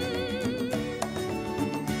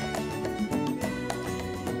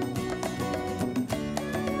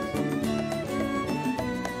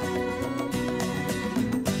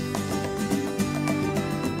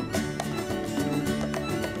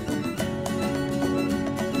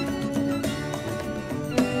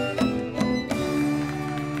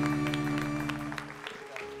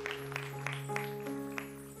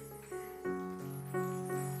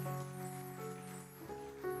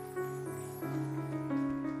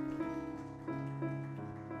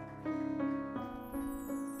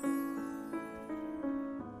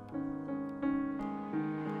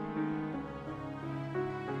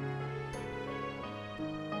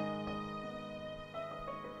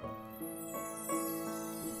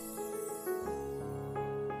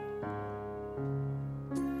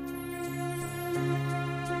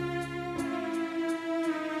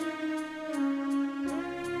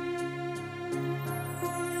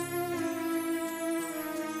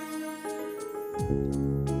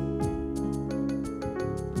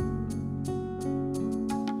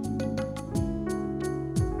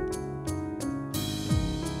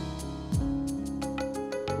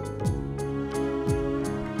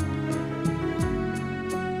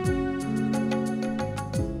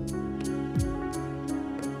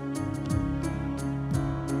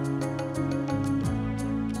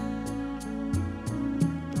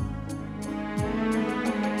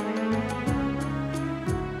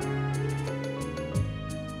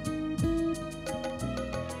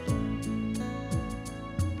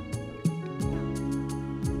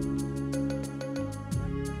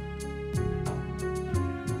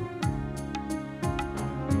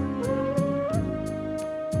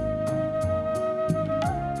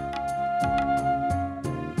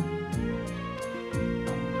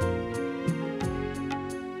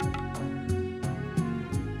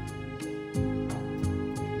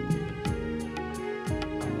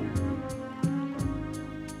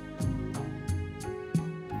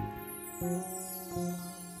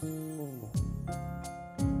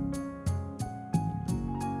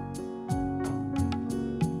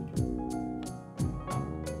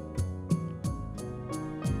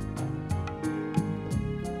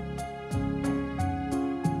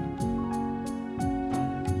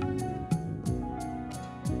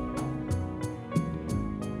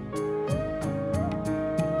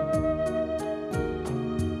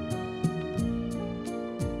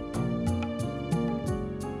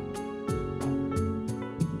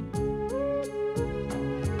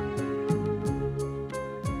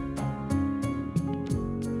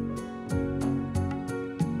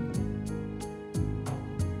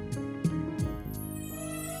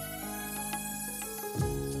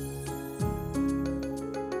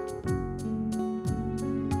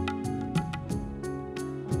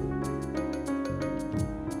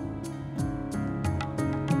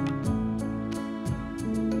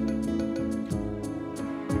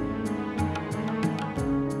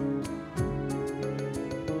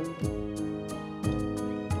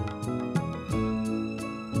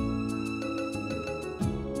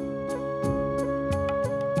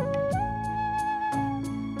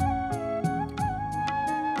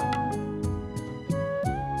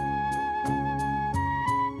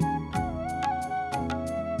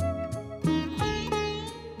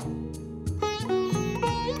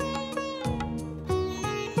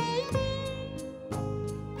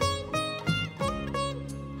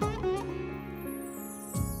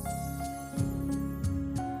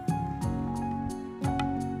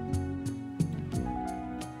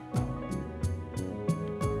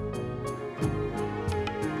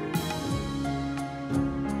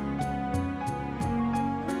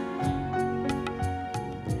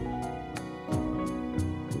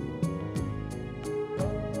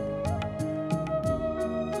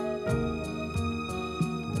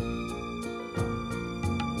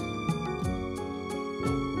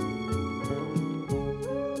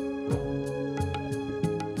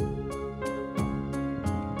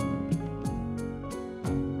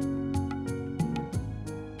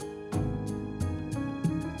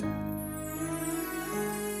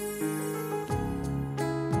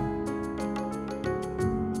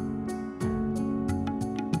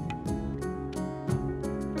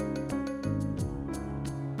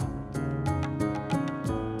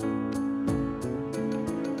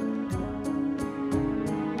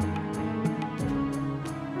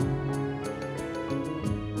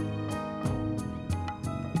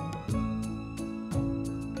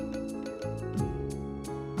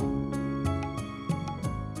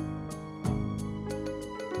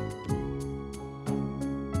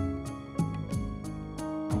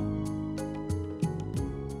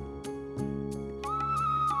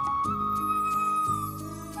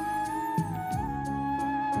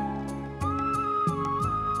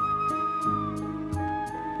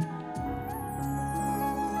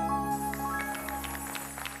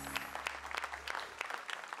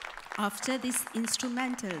 After this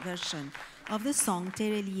instrumental version of the song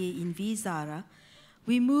Tere Liye in Vizara,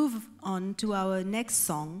 we move on to our next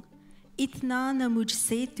song, Itna Na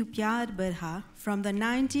Mujhse Tu Pyar Barha, from the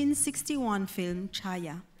 1961 film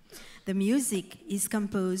Chaya. The music is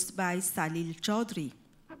composed by Salil Chaudhry.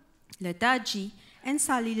 Lata ji and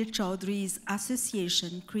Salil Chaudhry's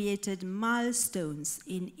association created milestones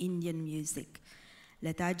in Indian music.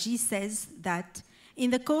 Lata ji says that in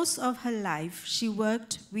the course of her life, she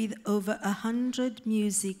worked with over 100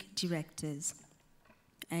 music directors.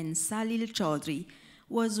 And Salil Chaudhry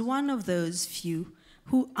was one of those few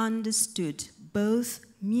who understood both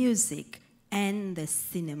music and the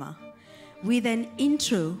cinema. With an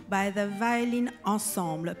intro by the violin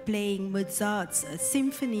ensemble playing Mozart's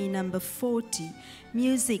Symphony No. 40,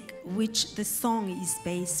 music which the song is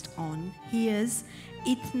based on, here's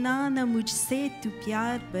Itna Na Mujhse Tu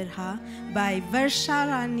Pyar Barha by Varsha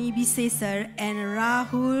Rani Bisesar and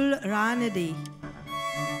Rahul Ranade.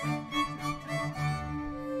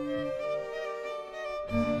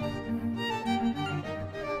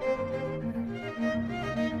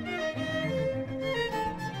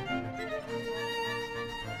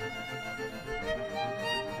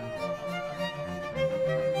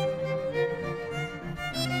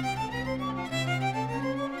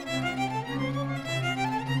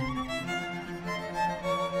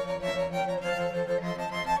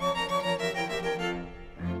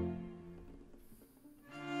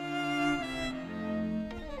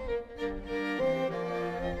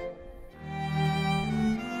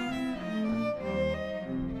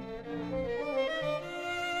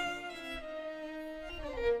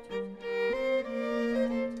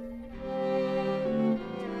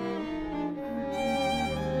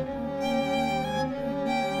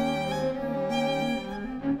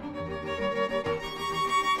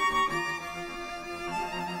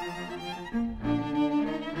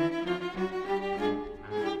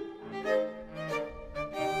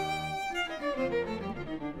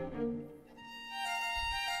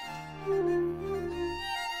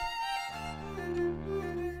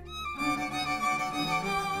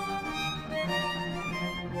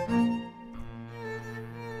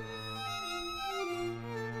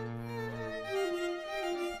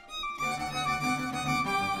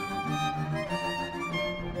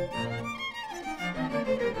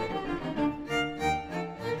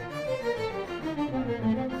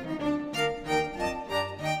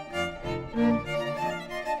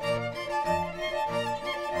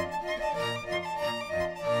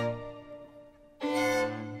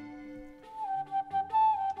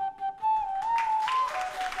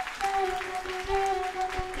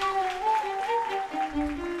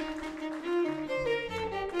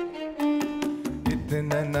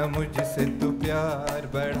 इतना न मुझसे तू प्यार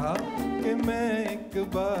बढ़ा कि मैं एक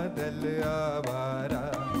बादल आवारा,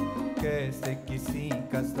 कैसे किसी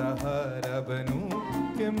का सहारा बनूं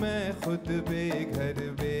कि मैं खुद बेघर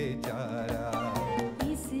बेचारा।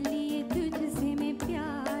 इसलिए तुझसे मैं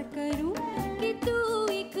प्यार करूं कि तू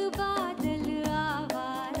एक बादल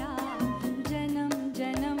आवारा, जन्म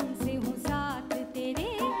जन्म से हूँ साथ तेरे,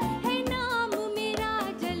 है नाम मेरा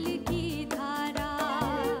जल की धारा।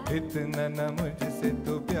 इतना न मुझसे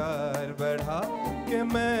तू प्यार बढ़ा कि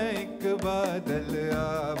मैं एक बादल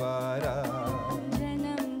आवारा,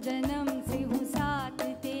 जन्म जन्म से हूँ साथ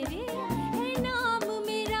तेरे, है नाम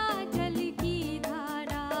मेरा जल की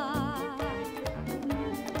धारा।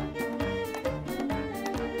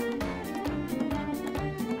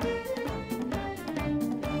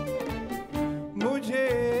 मुझे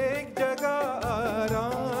एक जगह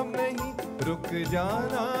आराम नहीं, रुक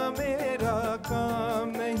जाना मेरा काम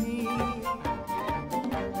नहीं।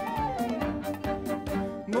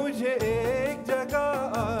 मुझे एक जगह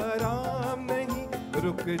आराम नहीं,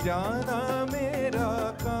 रुक जाना मेरा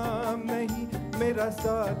काम नहीं। मेरा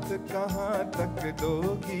साथ कहाँ तक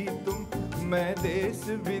दोगी तुम, मैं देश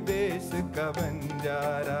विदेश का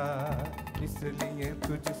बंजारा। इसलिए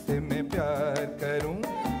तुझसे मैं प्यार करूं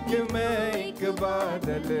कि मैं एक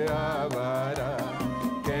बादल आवारा,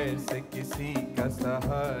 कैसे किसी का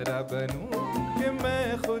सहारा बनूं कि मैं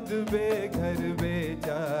खुद बेघर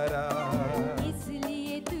बेचारा।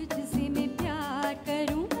 इसलिए तुझसे मैं प्यार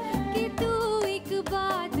करूं कि तू एक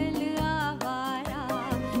बादल आवारा,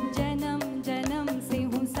 जन्म जन्म से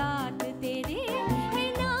हूँ साथ तेरे, है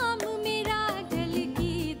नाम मेरा जल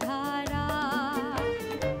की धारा।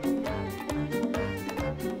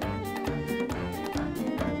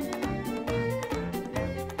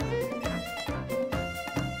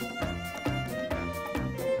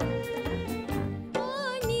 ओ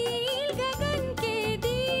नील गगन के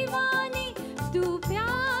दीवाने, तू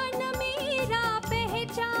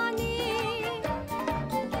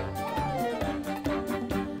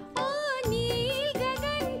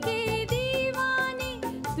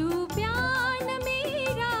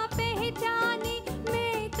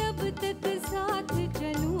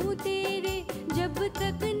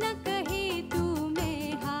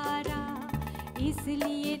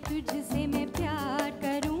मैं प्यार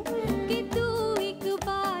करूं कि तू एक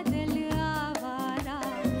बादल आवारा,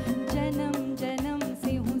 जन्म जन्म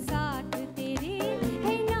से हूँ साथ तेरे,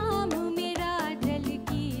 है नाम मेरा जल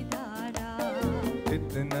की धारा।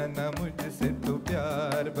 इतना न मुझसे तू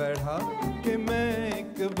प्यार बढ़ा कि मैं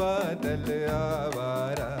एक बादल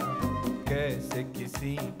आवारा, कैसे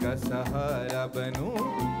किसी का सहारा बनूं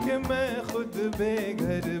कि मैं खुद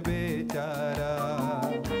बेघर बेचारा।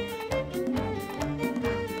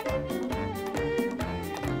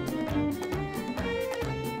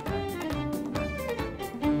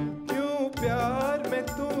 क्यों प्यार में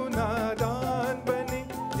तू नादान बनी,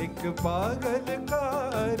 एक पागल का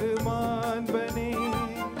अरमान बनी।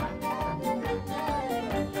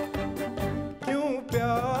 क्यों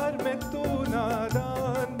प्यार में तू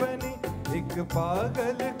नादान बनी, एक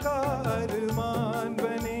पागल का अरमान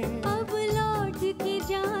बनी। अब लौट के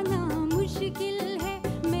जाना मुश्किल है,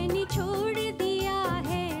 मैंने छोड़ दिया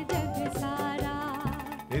है जग सारा।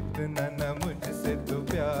 इतना न मुझसे तू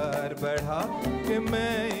प्यार बढ़ा कि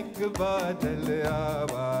मैं एक बादल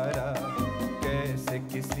आवारा, कैसे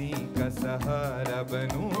किसी का सहारा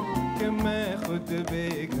बनूं कि मैं खुद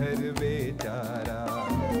बेघर बेचारा।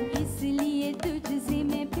 इसलिए तुझसे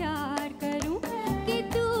मैं प्यार करूं कि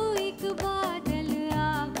तू एक बादल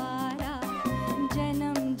आवारा,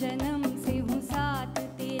 जन्म जन्म से हूँ साथ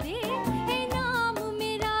तेरे, है नाम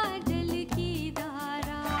मेरा जल की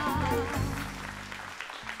धारा।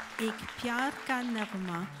 एक प्यार का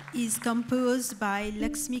नगमा is composed by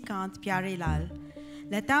Laxmikant Pyarelal.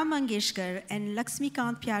 Lata Mangeshkar and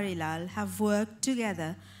Laxmikant Pyarelal have worked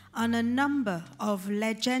together on a number of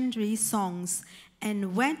legendary songs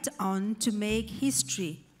and went on to make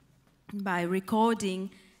history by recording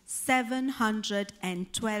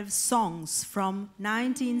 712 songs from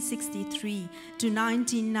 1963 to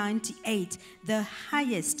 1998, the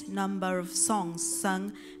highest number of songs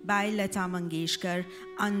sung by Lata Mangeshkar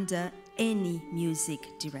under any music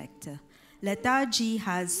director. Lata ji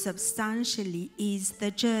has substantially eased the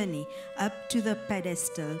journey up to the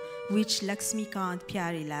pedestal which Laxmikant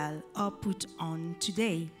Pyarelal are put on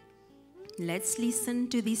today. Let's listen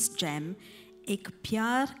to this gem, Ek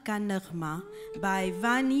Pyar Ka Nagma by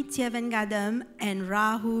Vani Tyevengadam and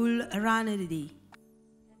Rahul Ranade.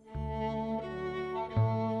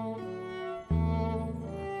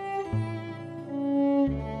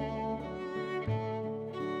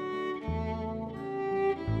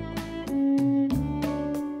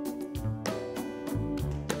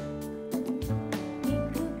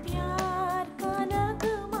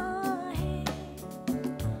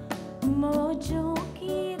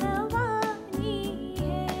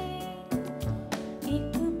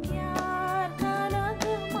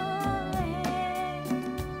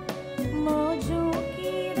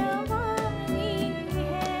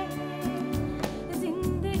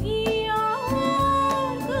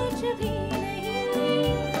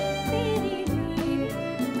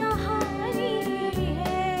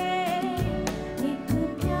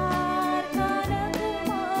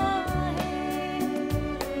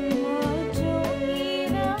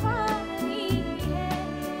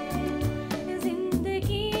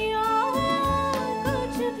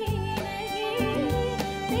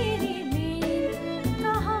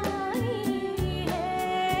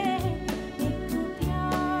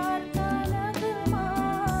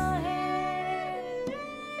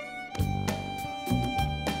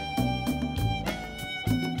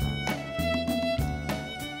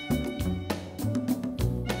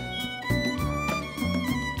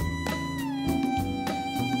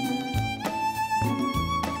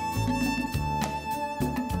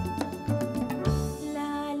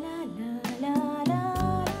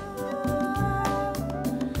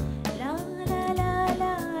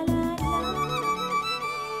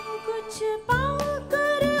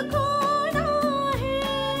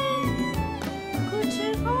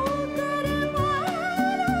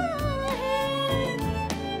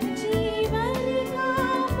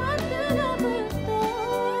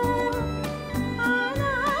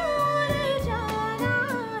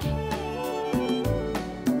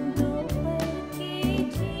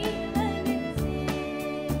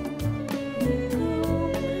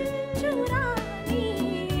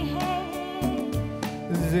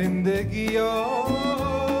 जिंदगी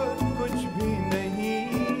और कुछ भी नहीं,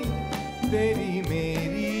 तेरी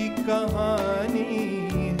मेरी कहानी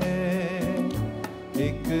है,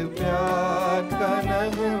 एक प्यार का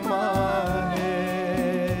नगमा है।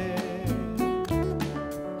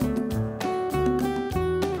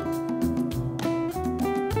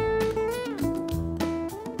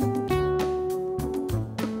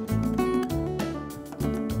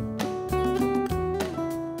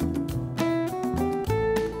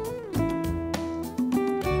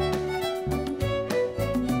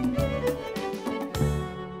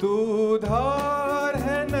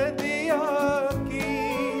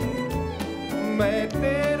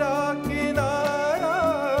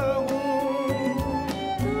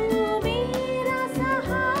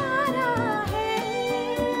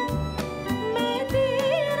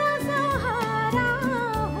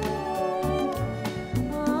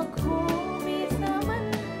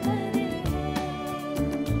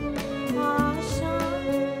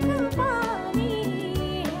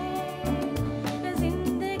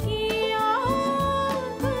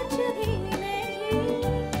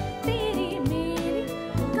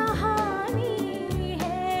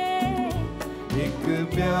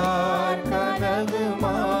 प्यार का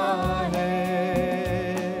नगमा है।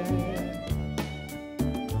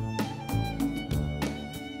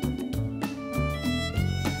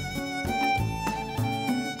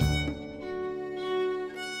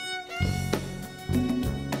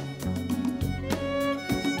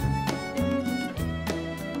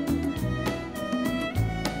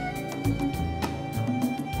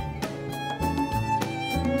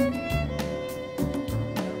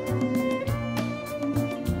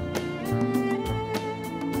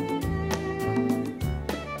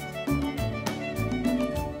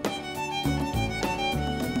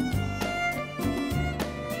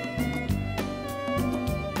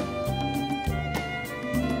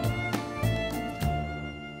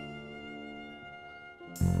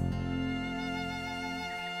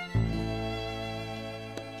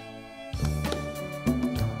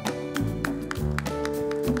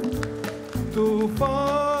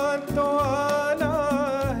 तूफान तो आना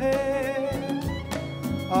है,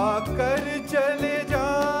 आकर चले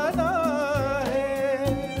जाना है।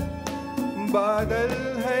 बादल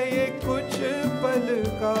है ये कुछ पल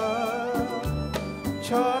का,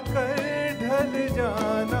 छाकर ढल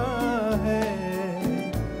जाना है।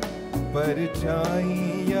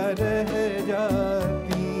 परछाइयाँ रह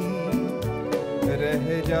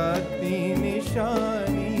जाती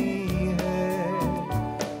निशानी है।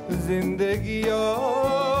 जिंदगी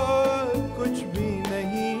और कुछ भी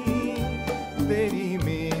नहीं, तेरी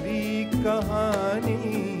मेरी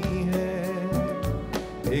कहानी है।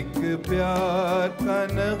 एक प्यार का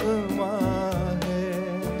नगमा है,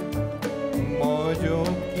 मौजों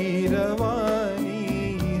की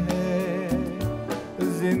रवानी है।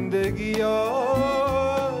 जिंदगी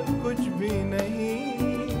और कुछ भी नहीं,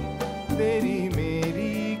 तेरी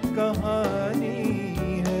मेरी कहानी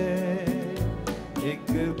है। एक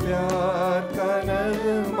प्यार का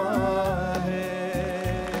नगमा है।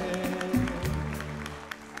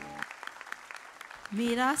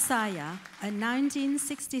 Mera Saya, a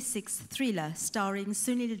 1966 thriller starring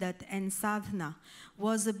Sunil Dutt and Sadhana,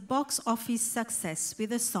 was a box office success with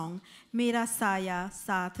the song Mera Saya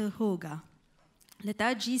Saath Hoga.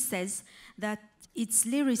 Lata ji says that its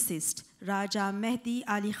lyricist Raja Mehdi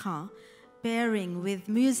Ali Khan, pairing with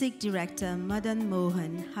music director Madan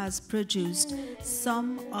Mohan, has produced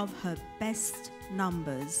some of her best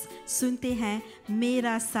numbers. Sunte hain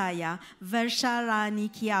Mera Saya, Varsha Rani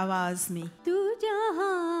ki आवाज में। तू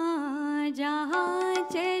जहाँ जहाँ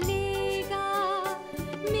चलेगा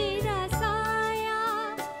मेरा साया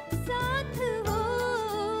साथ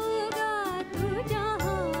होगा। तू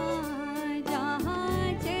जहाँ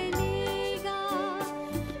जहाँ चलेगा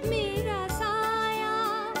मेरा साया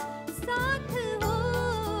साथ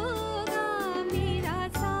होगा। मेरा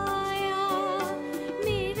साया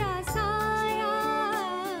मेरा साया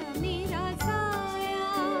मेरा साया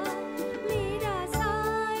मेरा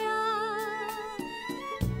साया।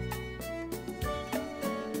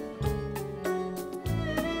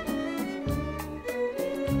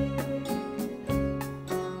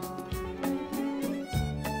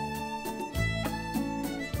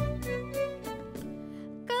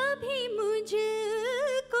 कभी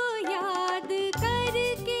मुझको याद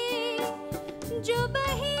करके जो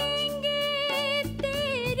बहेंगे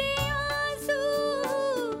तेरे आंसू।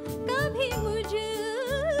 कभी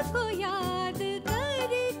मुझको याद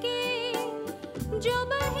करके जो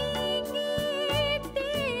बहेंगे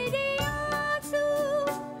तेरे आंसू,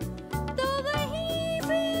 तो वहीं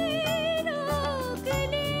पे रोक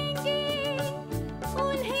लेंगे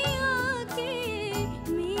उन्हें आके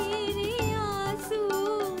मेरे आंसू।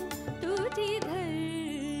 तू जिधर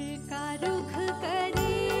का रुख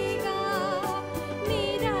करेगा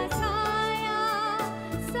मेरा साया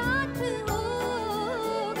साथ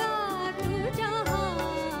होगा। तू जहाँ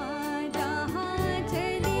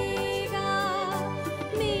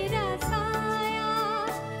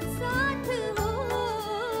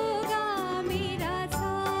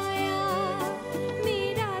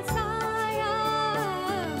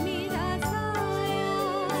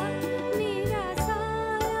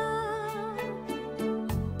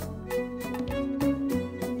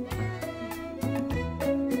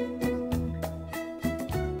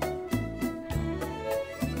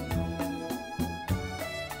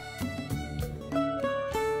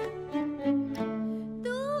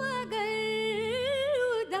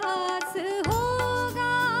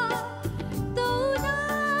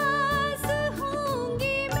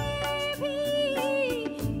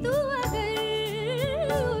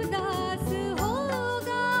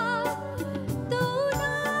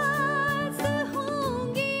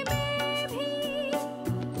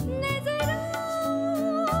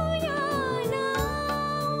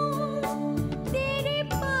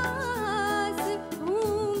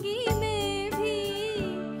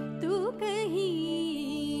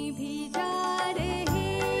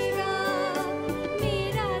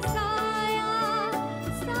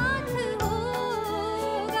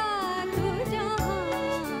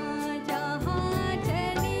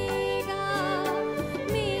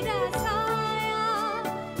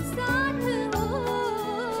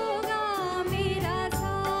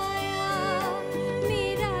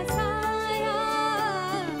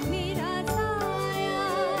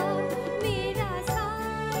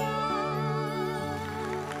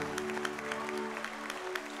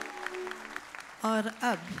और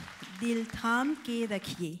अब दिल थाम के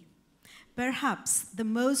रखिए. Perhaps the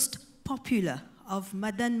most popular of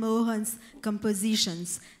Madan Mohan's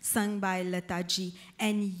compositions sung by Lata ji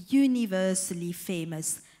and universally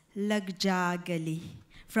famous Lag Ja Gali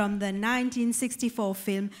from the 1964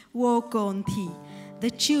 film Wo Kaun Thi. The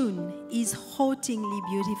tune is hauntingly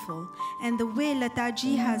beautiful, and the way Lata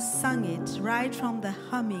ji has sung it right from the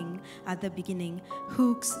humming at the beginning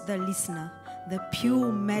hooks the listener. The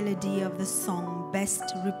pure melody of the song best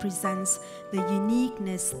represents the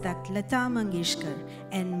uniqueness that Lata Mangeshkar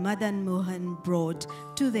and Madan Mohan brought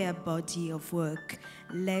to their body of work.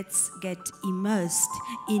 Let's get immersed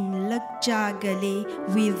in Lag Ja Gale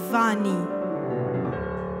with Vani.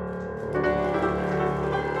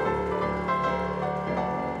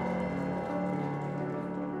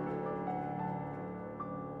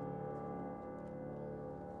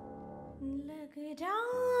 लग जा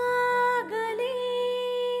गले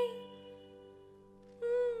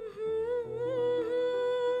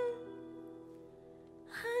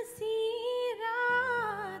हंसी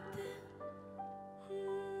रात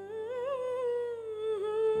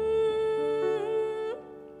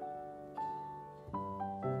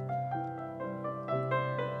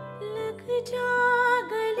लग जा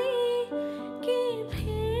गले कि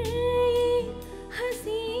फिर ये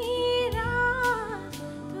हंसी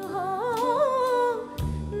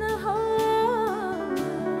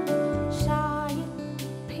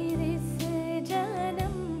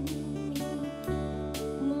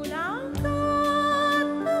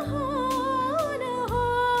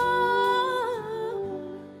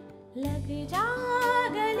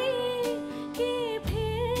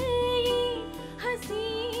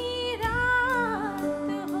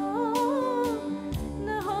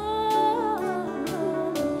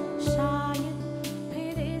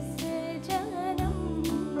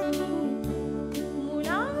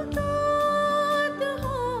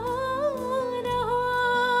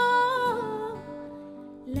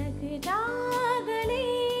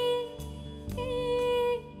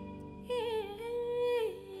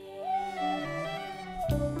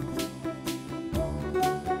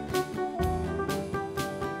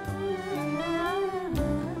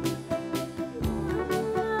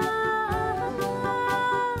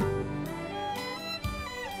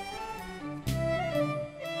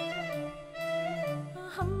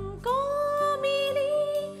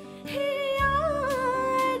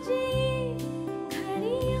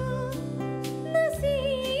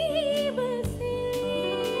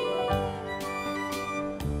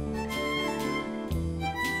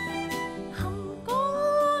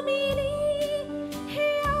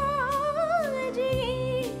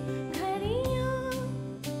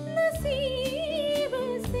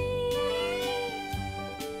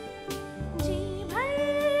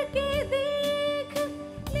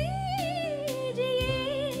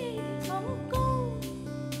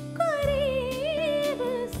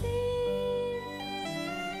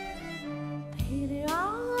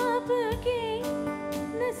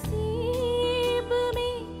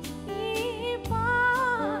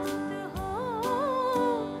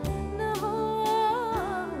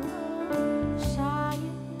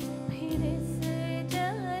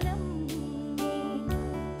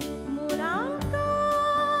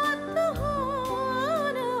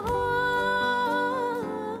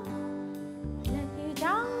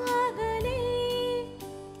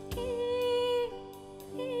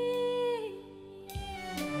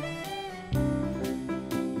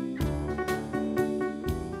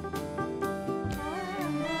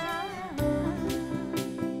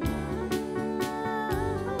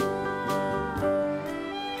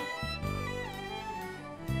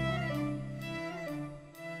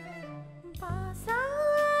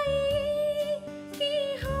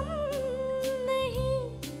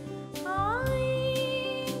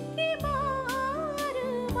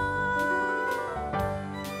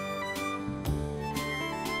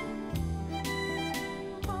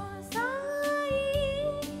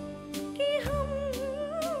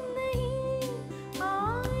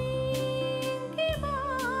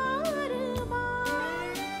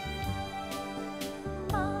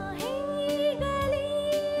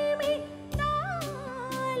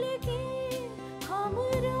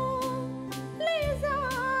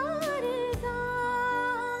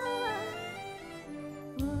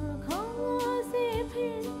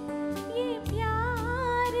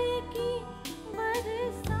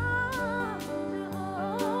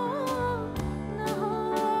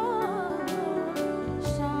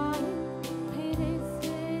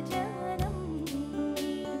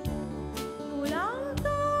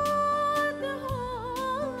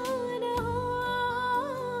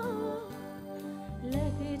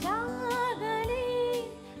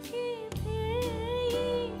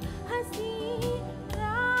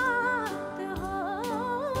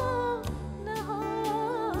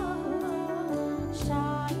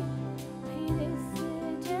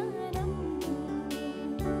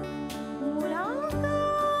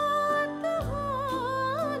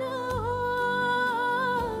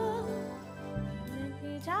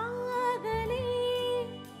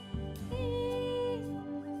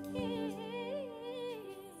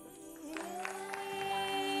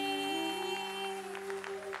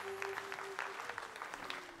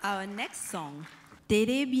Our next song,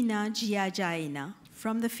 Tere Bina Jiya Jaye Na,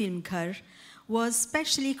 from the film Ghar, was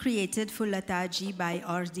specially created for Lata ji by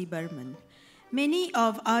R.D. Burman. Many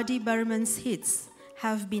of R.D. Burman's hits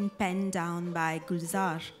have been penned down by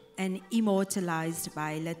Gulzar and immortalized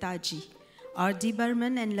by Lata ji. R.D.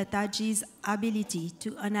 Burman and Lata ji's ability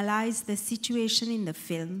to analyze the situation in the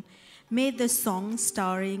film made the song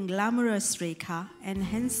starring glamorous Rekha and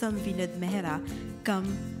handsome Vinod Mehra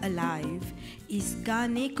come alive. इस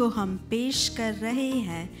गाने को हम पेश कर रहे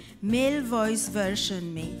हैं male voice version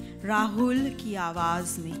में राहुल की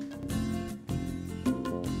आवाज में।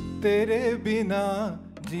 तेरे बिना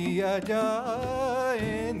जिया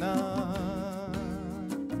जाए ना,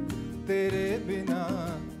 तेरे बिना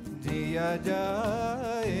जिया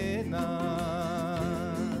जाए ना,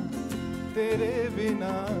 तेरे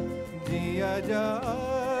बिना जिया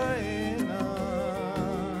जाए ना,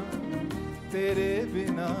 तेरे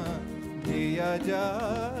बिना जिया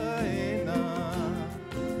जाए ना,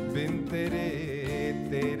 बिन तेरे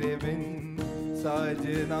तेरे बिन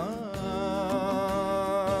साजना,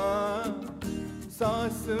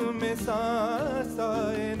 सांस में सांस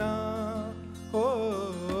आए ना, हो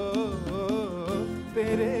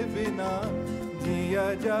तेरे बिना जिया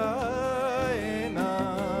जाए ना,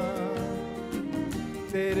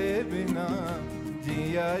 तेरे बिना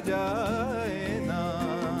जिया जाए ना,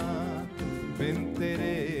 बिन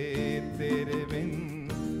तेरे तेरे बिन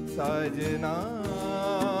साजना,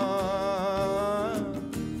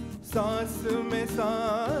 सांस में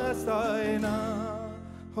सांस आए ना,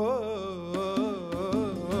 हो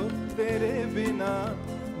तेरे बिना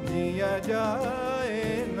जिया जाए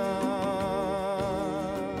ना।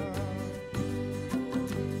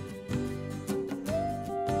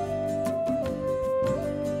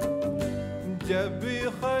 जब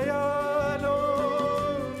ख्यालों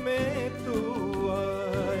में तू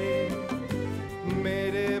आए,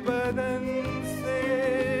 मेरे बदन से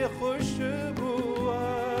खुशबू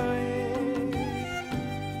आए,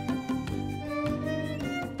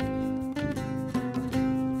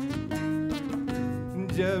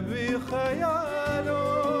 जब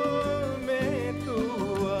ख्यालों में तू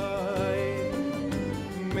आए,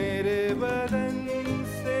 मेरे बदन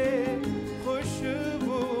से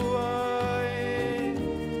खुशबू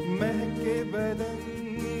बदन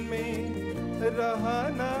में रहा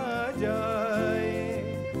ना जाए,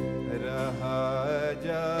 रहा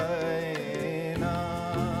जाए ना,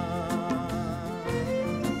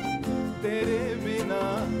 तेरे बिना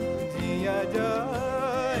जिया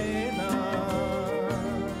जाए ना,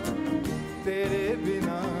 तेरे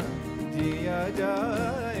बिना जिया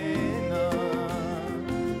जाए ना,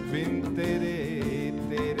 बिन तेरे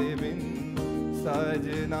तेरे बिन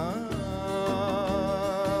साजना,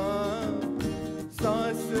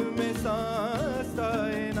 सांस में सांस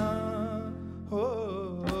आए ना, हो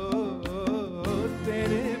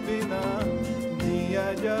तेरे बिना जिया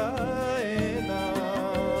जाए ना,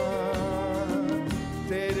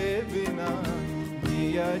 तेरे बिना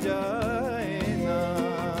जिया जाए ना।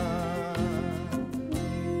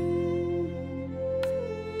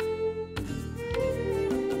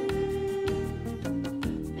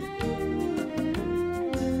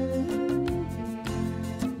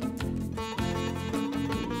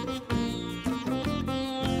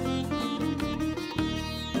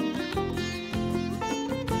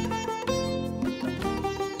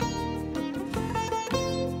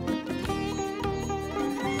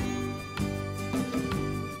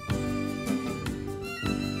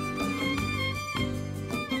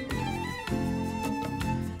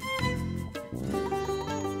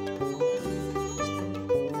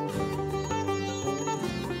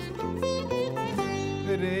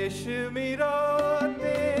 रेशमी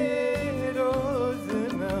रातें रोज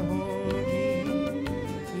न होंगी,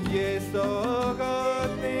 ये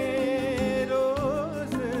सौगातें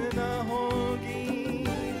रोज न होंगी,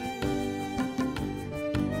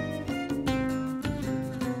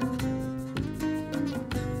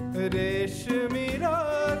 रेशमी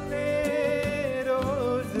रातें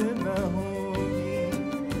रोज न होंगी,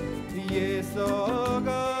 ये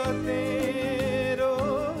सौगातें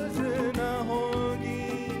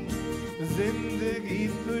जिंदगी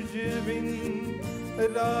तुझ बिन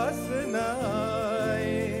रास न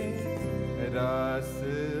आए, रास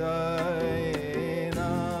आए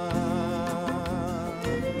ना,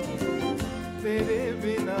 तेरे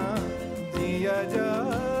बिना जिया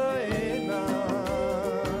जाए ना,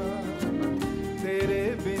 तेरे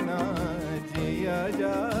बिना जिया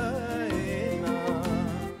जाए ना,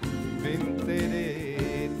 बिन तेरे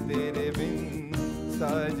तेरे बिन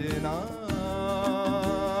साजना,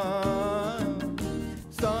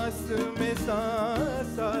 सांस में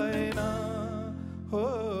सांस आए ना, हो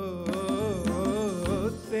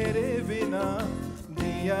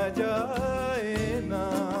जिया जाए ना,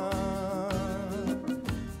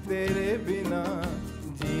 तेरे बिना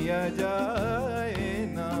जिया जाए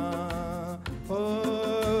ना, हो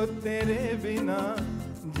तेरे बिना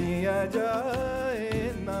जिया जाए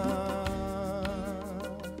ना,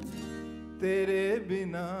 तेरे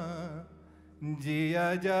बिना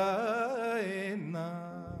जिया जाए ना.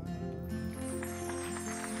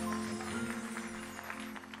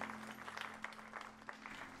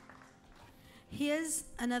 Here's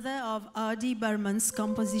another of R.D. Burman's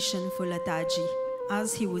composition for Lataji.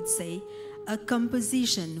 As he would say, a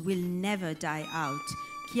composition will never die out.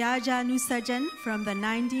 Kya Janu Sajan from the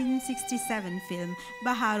 1967 film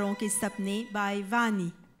Baharon Ke Sapne by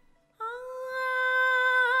Vani.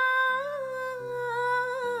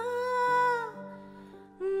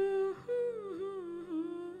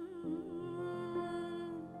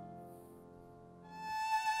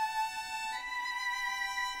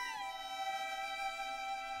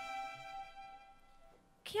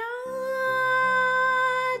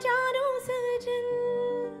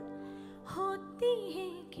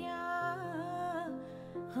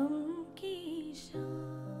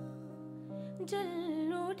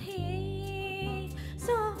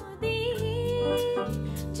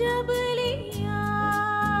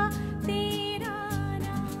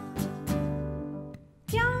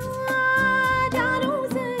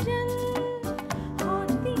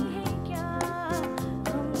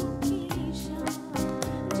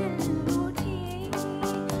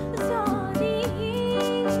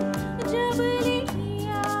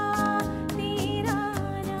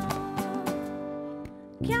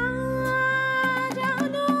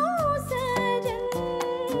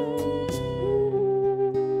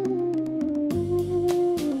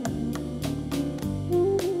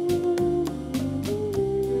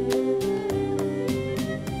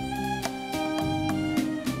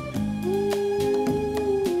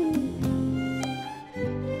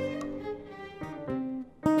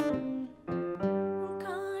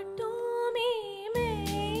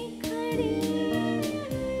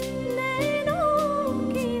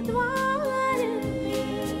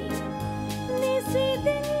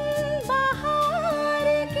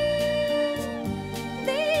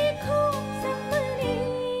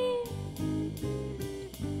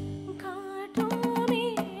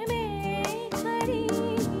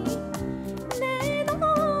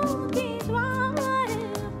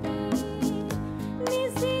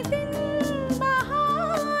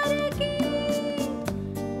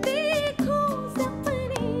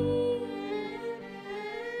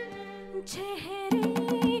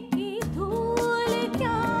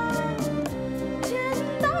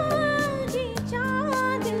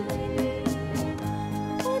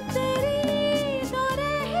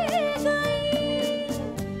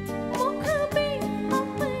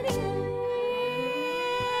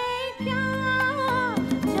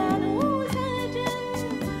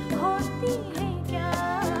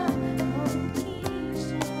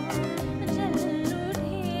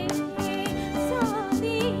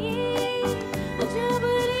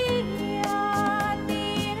 जब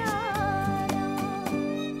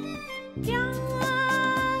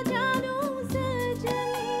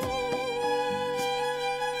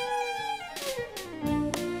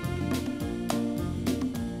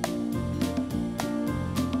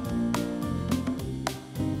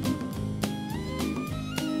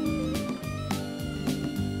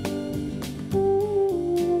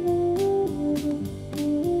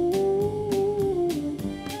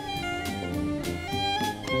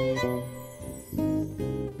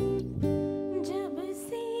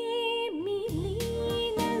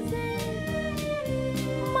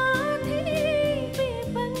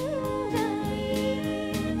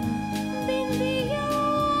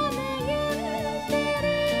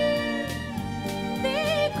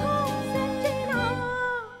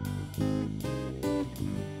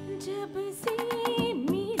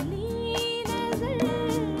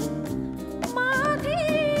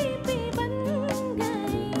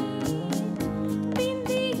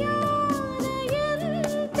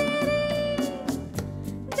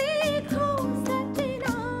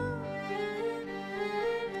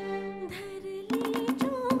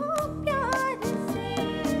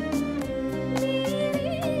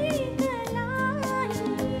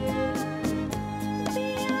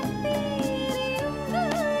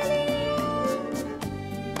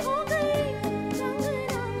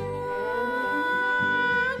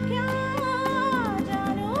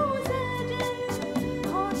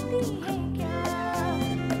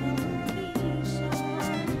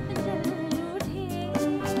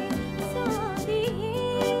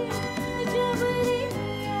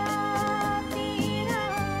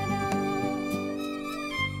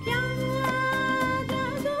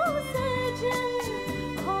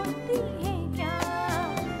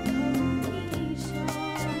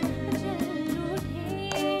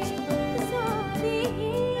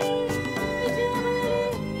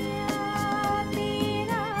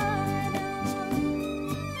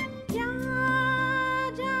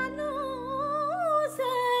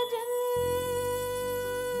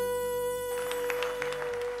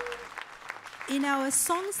In our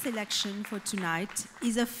song selection for tonight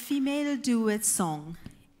is a female duet song.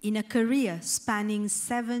 In a career spanning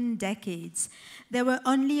 7 decades, there were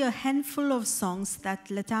only a handful of songs that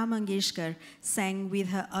Lata Mangeshkar sang with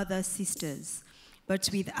her other sisters. But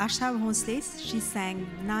with Asha Bhosle, she sang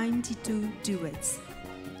 92 duets.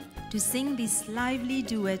 To sing this lively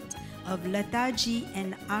duet of Lata ji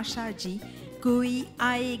and Asha ji, Koi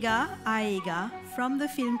Aega Aega, from the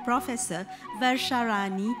film Professor, Varsha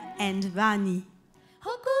Rani and Vani.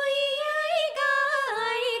 हो कोई आएगा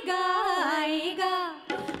आएगा आएगा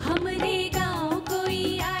हमरे गाँव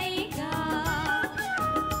कोई आएगा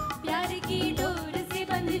प्यार की डोर से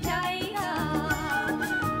बंध जाएगा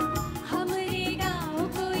हमरे गाँव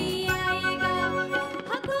कोई आएगा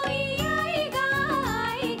हो कोई आएगा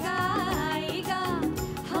आएगा आएगा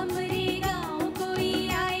हमरे गाँव कोई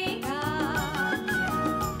आएगा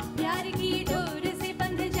प्यार की डोर से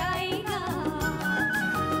बंध जाएगा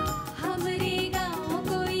हमरे गाँव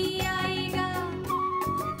कोई आएगा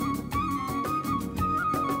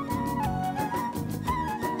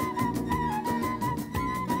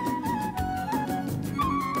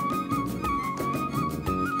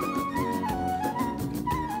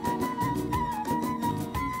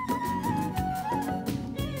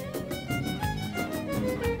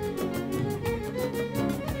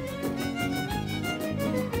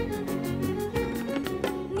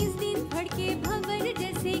निस दिन फड़के भंवर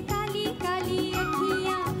जैसे काली काली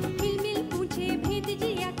अखियाँ हिलमिल पूछे भेद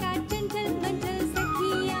जिया का चंचल मंचल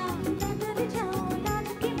सखियाँ डर जाओ लाल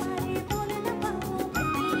के मारे बोल न पाओ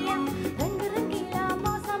बतिया रंग रंगीला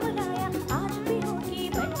मौसम लाया आज भी होगी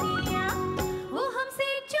बतिया वो हमसे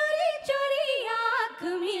चोरी चोरी आँख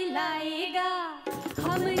मिलाएगा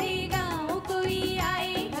हमरे गाँव कोई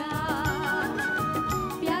आएगा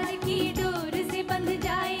प्यार की डोर से बंध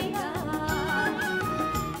जाएगा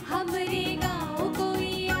हमरे गाँव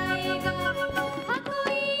कोई आएगा हाँ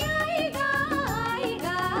कोई आएगा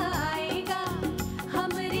आएगा आएगा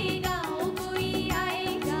हमरे गाँव कोई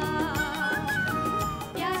आएगा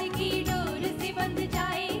प्यार की डोर से बंध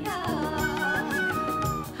जाएगा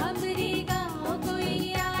हमरे गाँव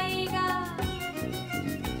कोई आएगा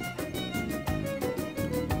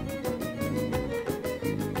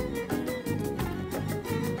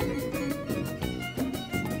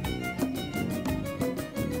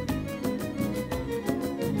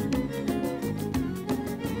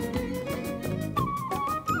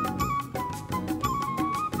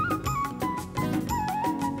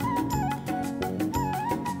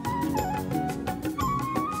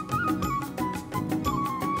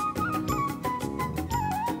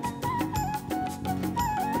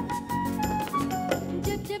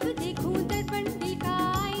जब जब देखूं दर्पण दिल का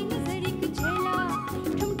आए नजर एक झेला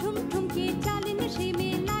ठुम ठुम ठुम के चाल नशे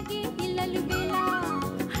में लागे हिलल बेला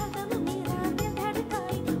हरदम मेरा दिल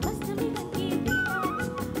धड़काए मस्त में लगे बेला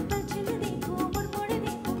पलछिन देखो मुड़ मुड़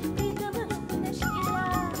देखो प्रीतम रूप नशीला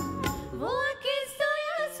वो आके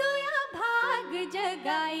सोया सोया भाग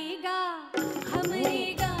जगाएगा हमरे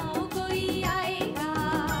गाँव कोई आएगा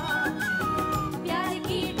प्यार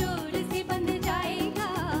की डोर से बंध जाएगा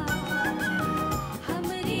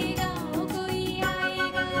हमरे गाँव कोई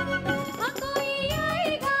आएगा हाँ कोई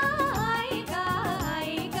आएगा आएगा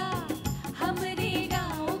आएगा हमरे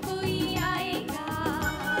गाँव कोई आएगा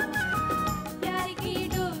प्यार की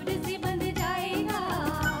डोर से बंध जाएगा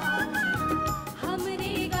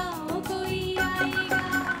हमरे गाँव कोई आएगा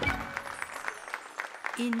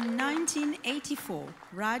In 1984,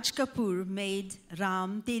 Raj Kapoor made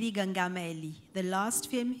Ram Teri Ganga Maili, the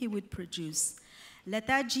last film he would produce.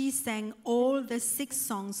 Lata ji sang all the 6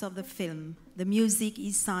 songs of the film. The music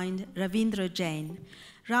is signed Ravindra Jain.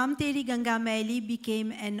 Ram Teri Ganga Maili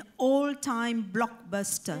became an all-time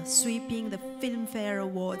blockbuster, sweeping the Filmfare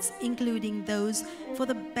Awards, including those for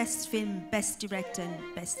the Best Film, Best Director,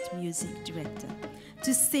 and Best Music Director.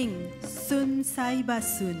 To sing Sun Saiba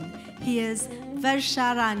Sun, here's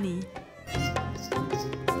Varsha Rani.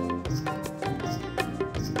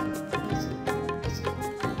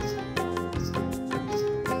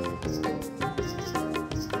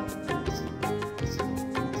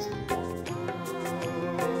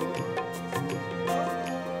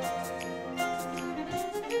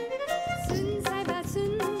 सुन साहिबा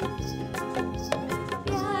सुन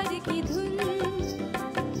प्यार की धुन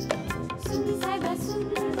सुन साहिबा सुन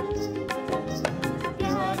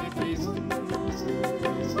प्यार की धुन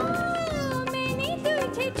मैंने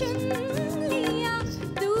तुझे चुन लिया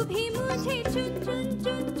तू भी मुझे चुन चुन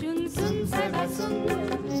चुन चुन सुन साहिबा सुन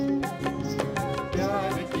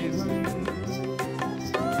प्यार की धुन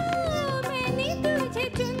मैंने तुझे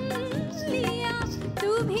चुन लिया तू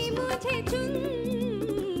भी मुझे चुन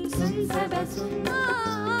सुन साहिबा सुन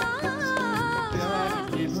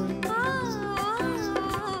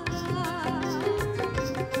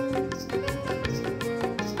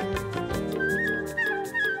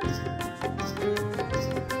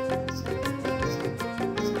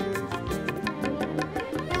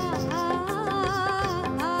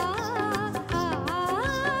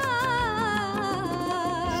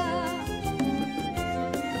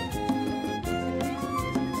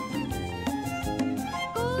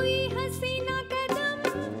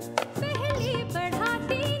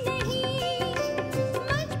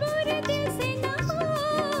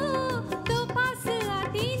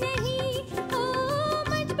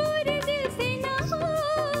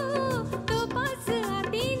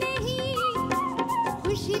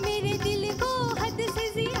मेरे दिल को हद से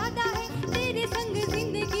ज्यादा है, तेरे संग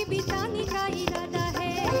जिंदगी बिताने का इरादा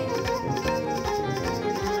है।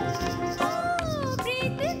 ओ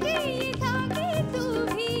प्रीत के ये धागे तू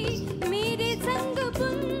भी मेरे संग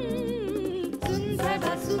बुन, सुन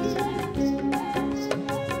सदा सुन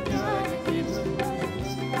प्यार की धुन।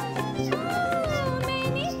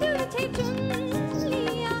 मैंने तुझे चुन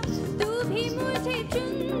लिया, तू भी मुझे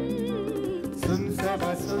चुन, सुन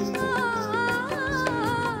सबा सुन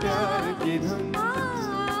प्यार की धुन।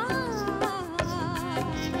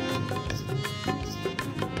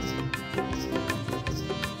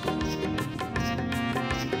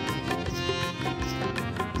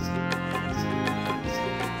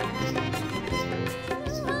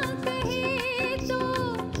 कहे तो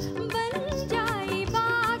बन जाए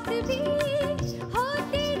बात भी, हो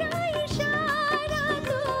तेरा इशारा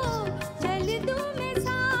तो चल दूं मैं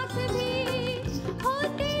साथ भी, हो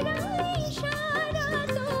तेरा इशारा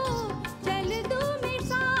तो चल दूं मैं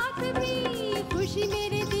साथ भी। खुशी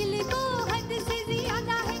मेरे दिल को हद से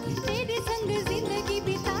ज्यादा है, तेरे संग जिंदगी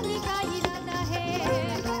बिताने का इरादा है।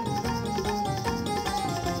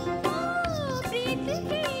 ओ प्रीत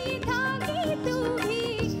के धागे तू भी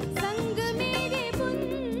संग मेरे बुन,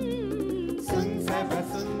 सुन सबा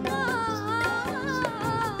सुन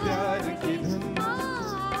प्यार की धुन।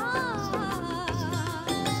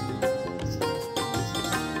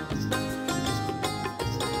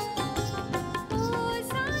 ओ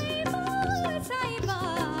साहिबा साहिबा,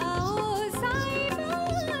 ओ साहिबा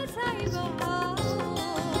साहिबा,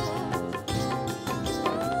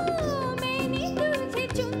 मैंने तुझे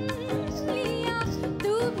चुन लिया,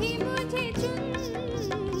 तू भी मुझे चुन,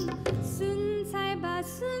 सुन साहिबा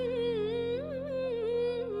सुन।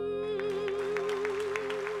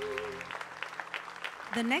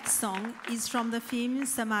 The next song is from the film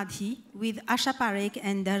Samadhi with Asha Parekh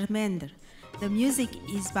and Dharmendra. The music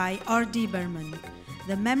is by R.D. Burman.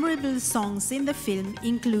 The memorable songs in the film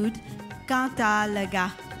include Kanta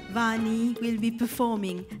Laga. Vani will be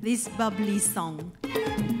performing this bubbly song.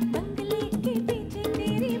 बंगले के पीछे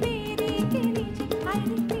तेरी berry के नीचे हाय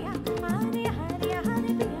रे पिया, हारे हारे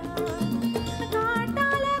हारे पिया, कांटा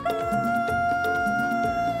लगा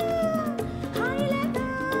हाय लगा।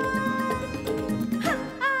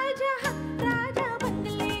 आजा राजा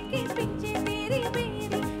बंगले के पीछे तेरी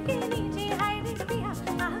बेरी के नीचे हाय रे पिया,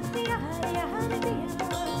 हारे हारे हारे पिया,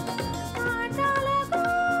 कांटा लगा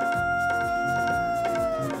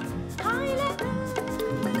हाय लगा।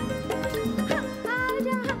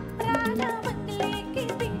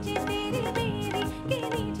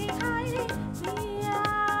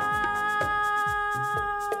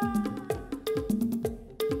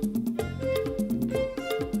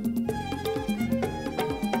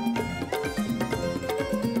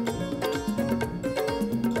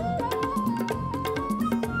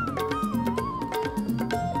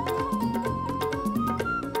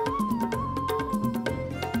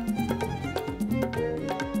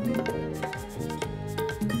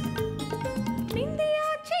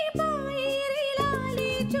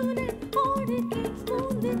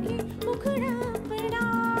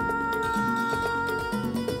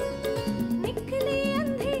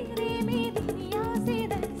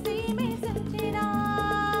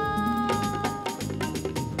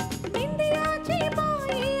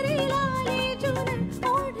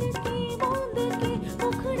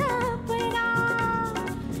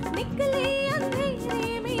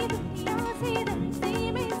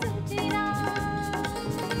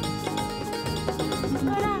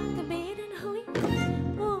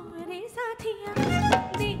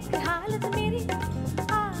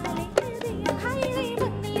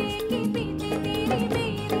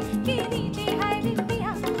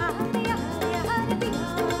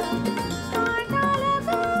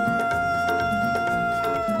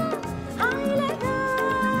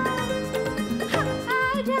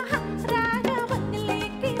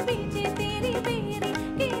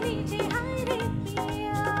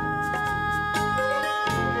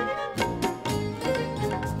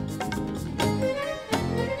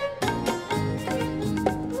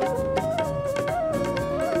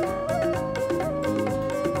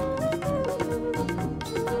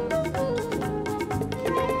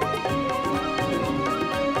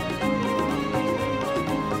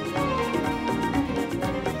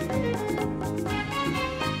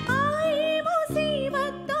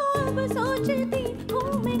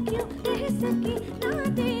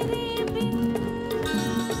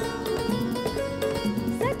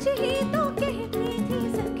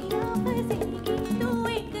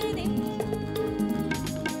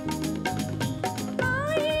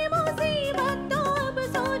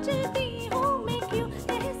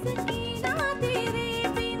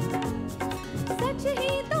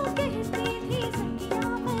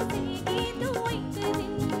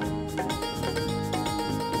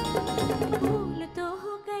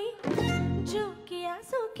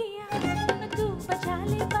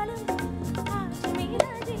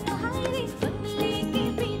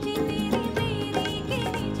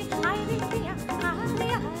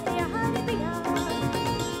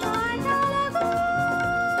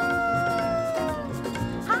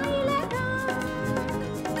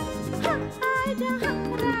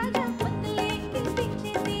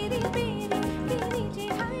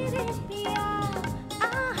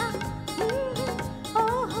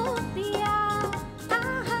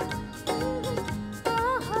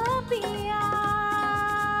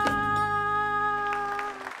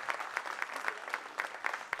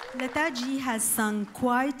 Lata ji has sung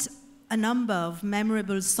quite a number of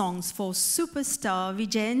memorable songs for superstar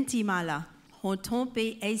Vijayanti Mala. Hoton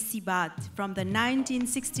pe aisi baat from the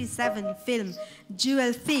 1967 film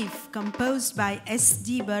Jewel Thief, composed by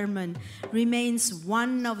S.D. Burman, remains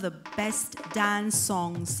one of the best dance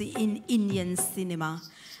songs in Indian cinema.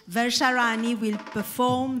 Varsha Rani will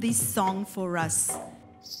perform this song for us.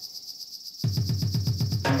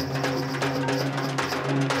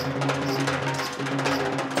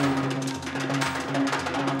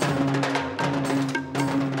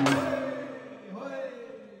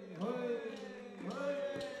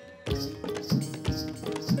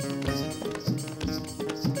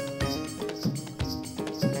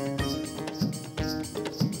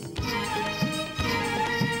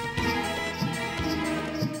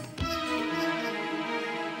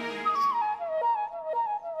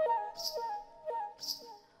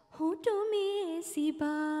 होठों में ऐसी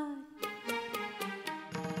बात,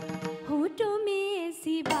 होठों में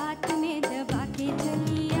ऐसी बात में दबा के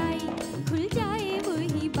चली आई, खुल जाए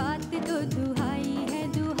वही बात तो दुहाई है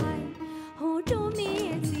दुहाई। होठों में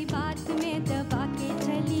ऐसी बात में दबा के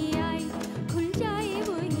चली आई, खुल जाए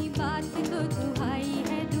वही बात तो दुहाई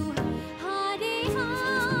है दुहाई। हाँ रे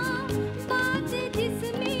हाँ, बात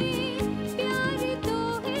जिसमें प्यार तो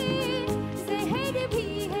है, जहर भी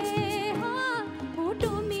है। हाँ,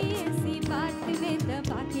 होठों में ऐसी बात में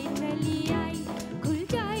दबा के चली आई, खुल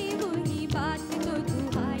जाए वही बात तो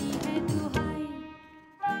दुहाई है दुहाई।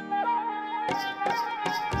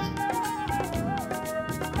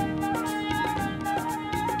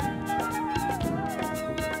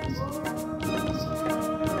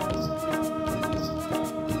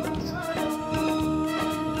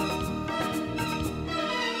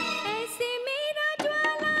 ऐसे मेरा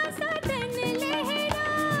ज्वाला सा तन लहरा,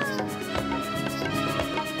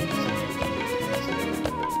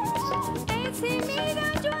 ऐसे मेरा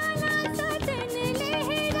ज्वाला सा तन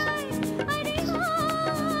लहराए। अरे हाँ,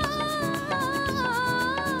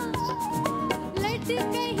 लट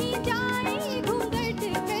कहीं जाए घूंघट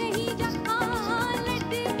कहीं जा, हाँ,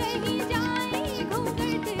 लट कहीं जाए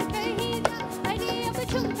घूंघट कहीं जा। अरे अब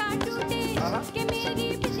झुमका टूटे कि मेरी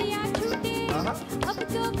बिटिया छूटे, अब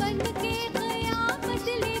तो बन के कयामत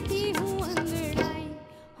लेती हूँ अंगड़ाई।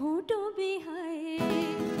 होठों में है,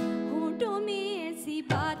 होठों में ऐसी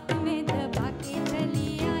बात में दबा के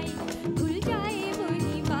चली आई, खुल जाए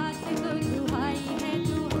वही बात तो दुहाई है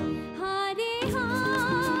दुहाई। हाँ रे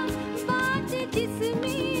हाँ, बात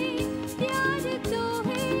जिसमें प्यार तो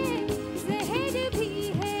है, जहर भी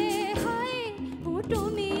है। हाय, होठों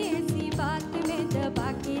में ऐसी बात में दबा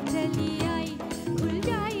के चली आई, खुल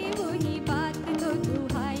जाए वही बात तो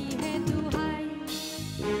दुहाई है दुहाई।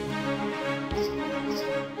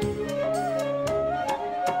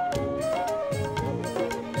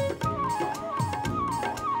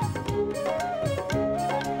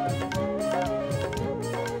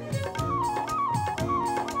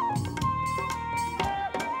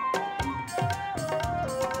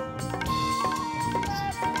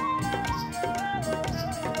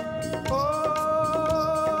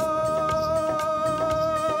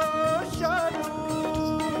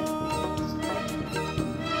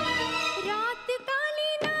 रात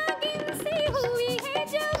काली नागिन से हुई है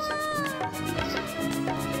जवान,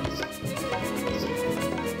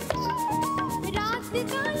 रात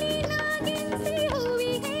काली नागिन से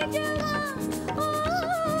हुई है जवान। ओ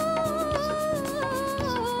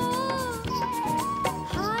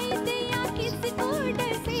हाय दया किसको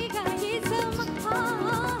डसेगा ये समा,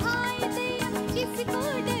 हाँ हाय दया किसको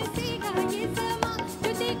डसेगा ये समा।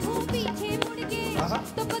 जो देखूं पीछे मुड़ के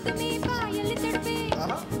तो पग में पायल तड़पे,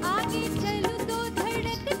 आगे चलूं तो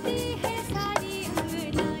धड़कती है सारी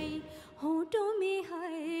अंगड़ाई। होठों में है,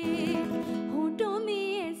 होठों में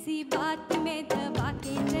ऐसी बात में दबा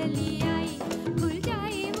के चली आई, खुल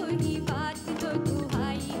जाए वही बात तो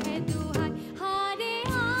दुहाई है दुहाई। हाँ रे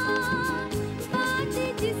हाँ, बात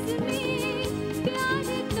जिसमें प्यार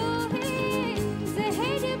तो है,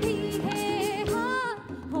 जहर भी है। हाँ,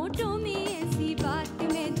 होठों में ऐसी बात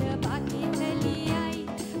में दबा के चली आई,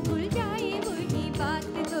 खुल जाए वही बात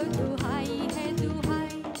तो दुहाई है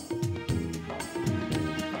दुहाई।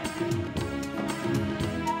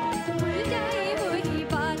 खुल जाए वही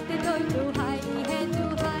बात तो दुहाई है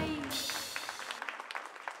दुहाई।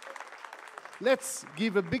 Let's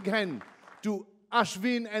give a big hand to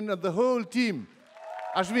Ashwin and the whole team.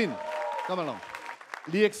 Ashwin, come along.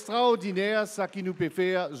 L'extraordinaire, ça qui nous peut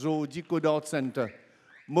faire, Zodi Codard Center.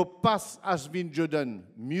 Je passe Ashwin Jordan,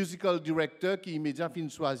 musical director, qui immédiatement fin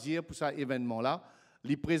choisir pour cet événement-là.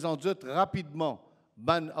 Il présente rapidement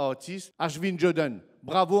ban artiste. Ashwin Jordan,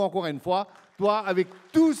 bravo encore une fois. Toi, avec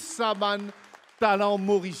tous sa ban talent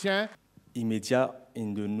mauricien. Immédiat,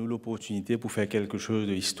 il donne nous l'opportunité pour faire quelque chose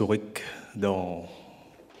d'historique dans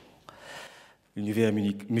l'univers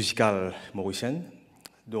musical mauricien.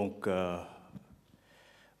 Donc,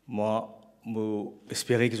 moi,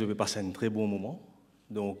 j'espère que je vais passer un très bon moment.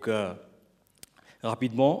 Donc,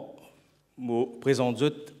 rapidement, je présente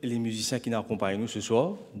les musiciens qui nous accompagnent nous ce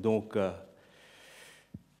soir. Donc,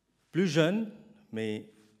 plus jeune, mais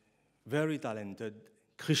very talented,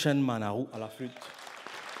 Christian Manaru à la flûte.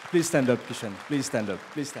 Please stand up, Christian. Please stand up.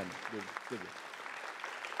 Please stand up. Good.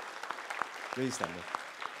 Please stand up.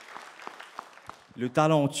 Le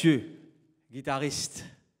talentueux guitariste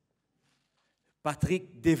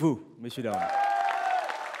Patrick Devaux, messieurs dames.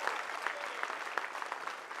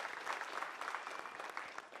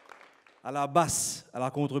 À la basse, à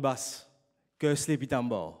la contrebasse, Kesley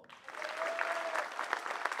Pitambor.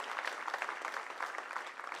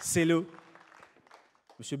 C'est le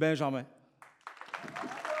Monsieur Benjamin.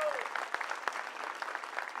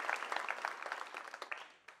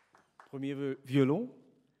 Premier violon,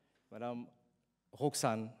 Madame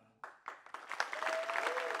Roxane.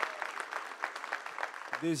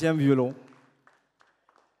 Deuxième violon,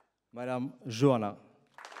 Madame Johanna.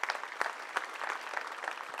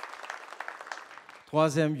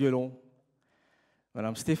 Troisième violon,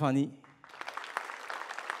 Madame Stéphanie.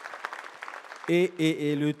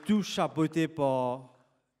 Et le tout chapeauté par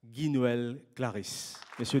Guy Noël Clarisse.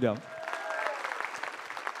 Messieurs, dames.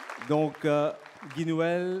 Donc, Guy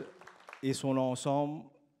Noël et son ensemble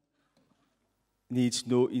needs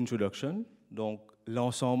no introduction. Donc,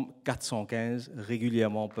 l'ensemble 415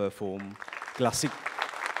 régulièrement performe classique.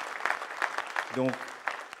 Donc,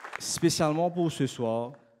 spécialement pour ce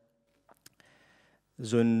soir,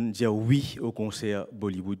 je ne dis oui au concert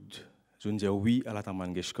Bollywood. Je ne dis oui à Lata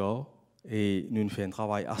Mangeshkar. Et nous faisons un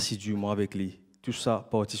travail assidûment avec lui. Tout ça,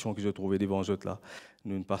 partition que je trouvais devant eux là.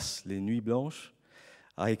 Nous passons les nuits blanches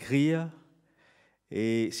à écrire.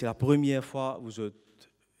 Et c'est la première fois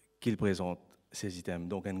qu'il présente ces items.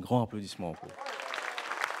 Donc, un grand applaudissement pour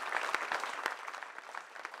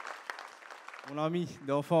mon ami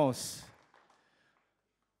d'enfance,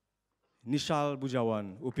 Nishal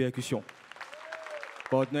Boujawan, aux percussions.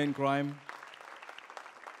 Partner in crime,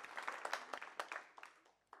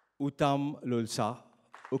 Utam Lolsa,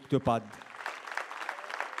 Octopad.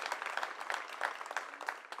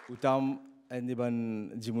 Utam, un des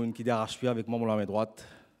bons dimoun qui d'arrache avec moi la main droite,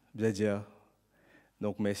 bien dire.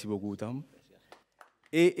 Donc merci beaucoup Utam.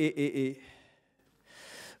 Et,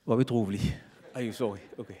 on va trouver. Ah, sorry,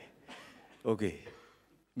 ok.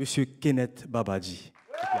 Monsieur Kenneth Babadji.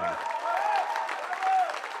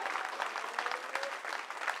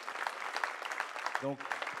 Donc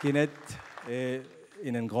Kenneth est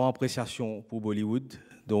une grande appréciation pour Bollywood.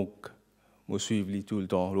 Donc moi suivre tout le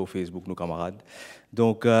temps sur Facebook nos camarades.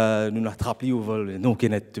 Donc nous avons attrapé au vol. Non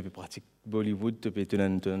Kenneth, tu peux pratiquer Bollywood, tu peux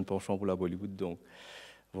tenir un penchant pour la Bollywood. Donc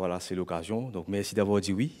voilà, c'est l'occasion. Donc merci d'avoir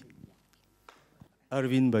dit oui.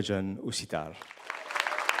 Arvind Bhajan au sitar.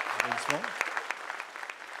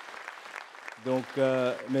 Donc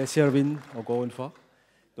merci Arvind encore une fois.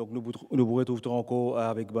 Donc nous vous retrouverons encore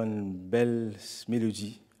avec une belle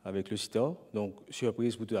mélodie avec le sitar. Donc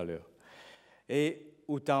surprise pour tout à l'heure. Et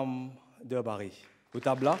Utam de Barry. Au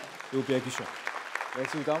tabla et aux percussions.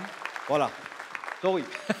 Merci Utam. Voilà. Sorry.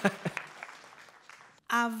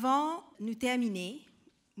 Avant de terminer,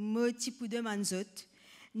 petit peu de manzot,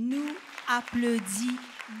 nous applaudissons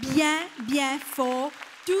bien fort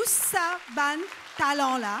tout ça, ban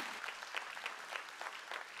talent là.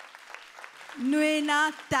 Nous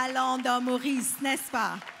avons talent dans Maurice, n'est-ce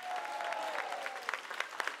pas?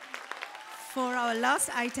 For our last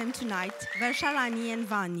item tonight, Varshalani and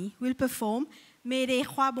Vani will perform Mere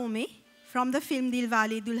Khwab Mein from the film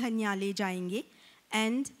Dilwale Dulhaniya Le Jayenge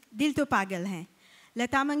and Dil To Pagal Hai.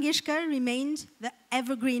 Lata Mangeshkar remained the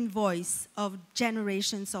evergreen voice of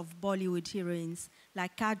generations of Bollywood heroines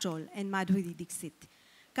like Kajol and Madhuri Dixit.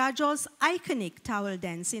 Kajol's iconic towel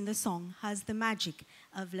dance in the song has the magic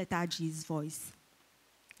of Lataji's voice.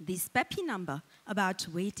 This peppy number about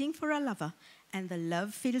waiting for a lover and the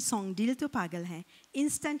love-filled song Dil To Pagal Hai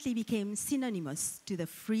instantly became synonymous to the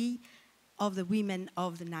free of the women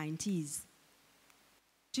of the 90s.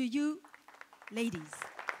 To you, ladies.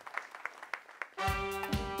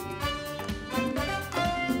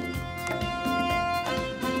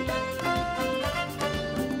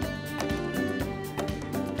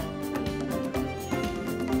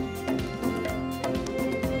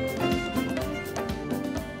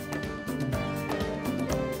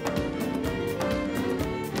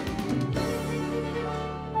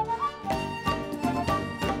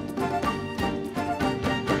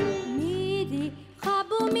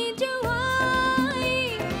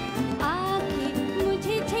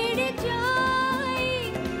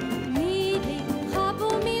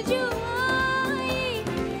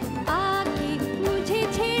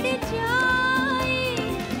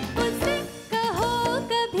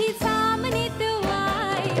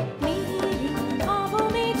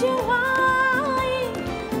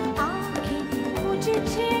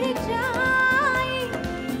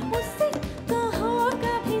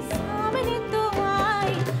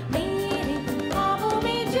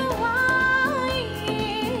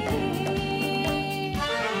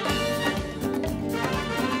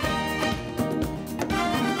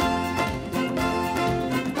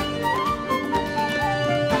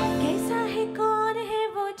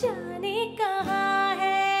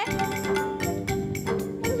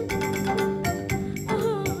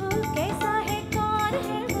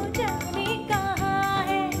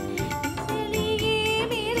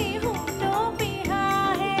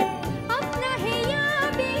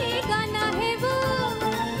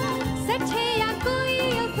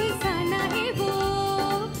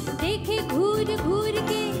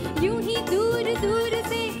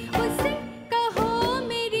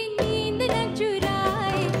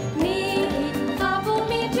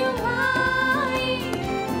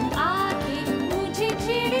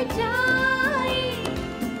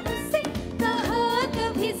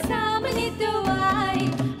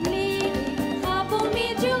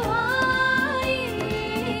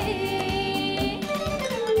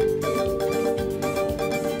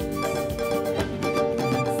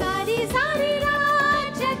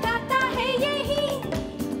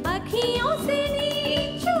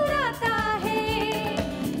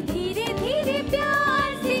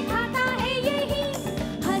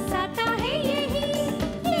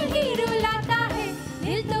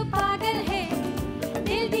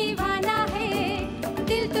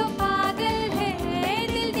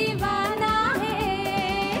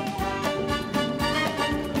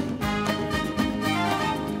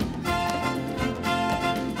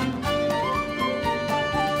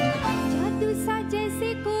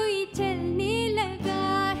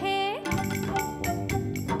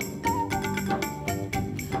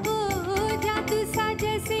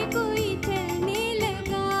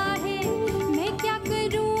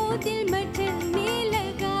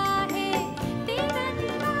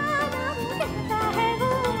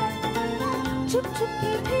 छुप छुप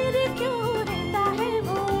के फिर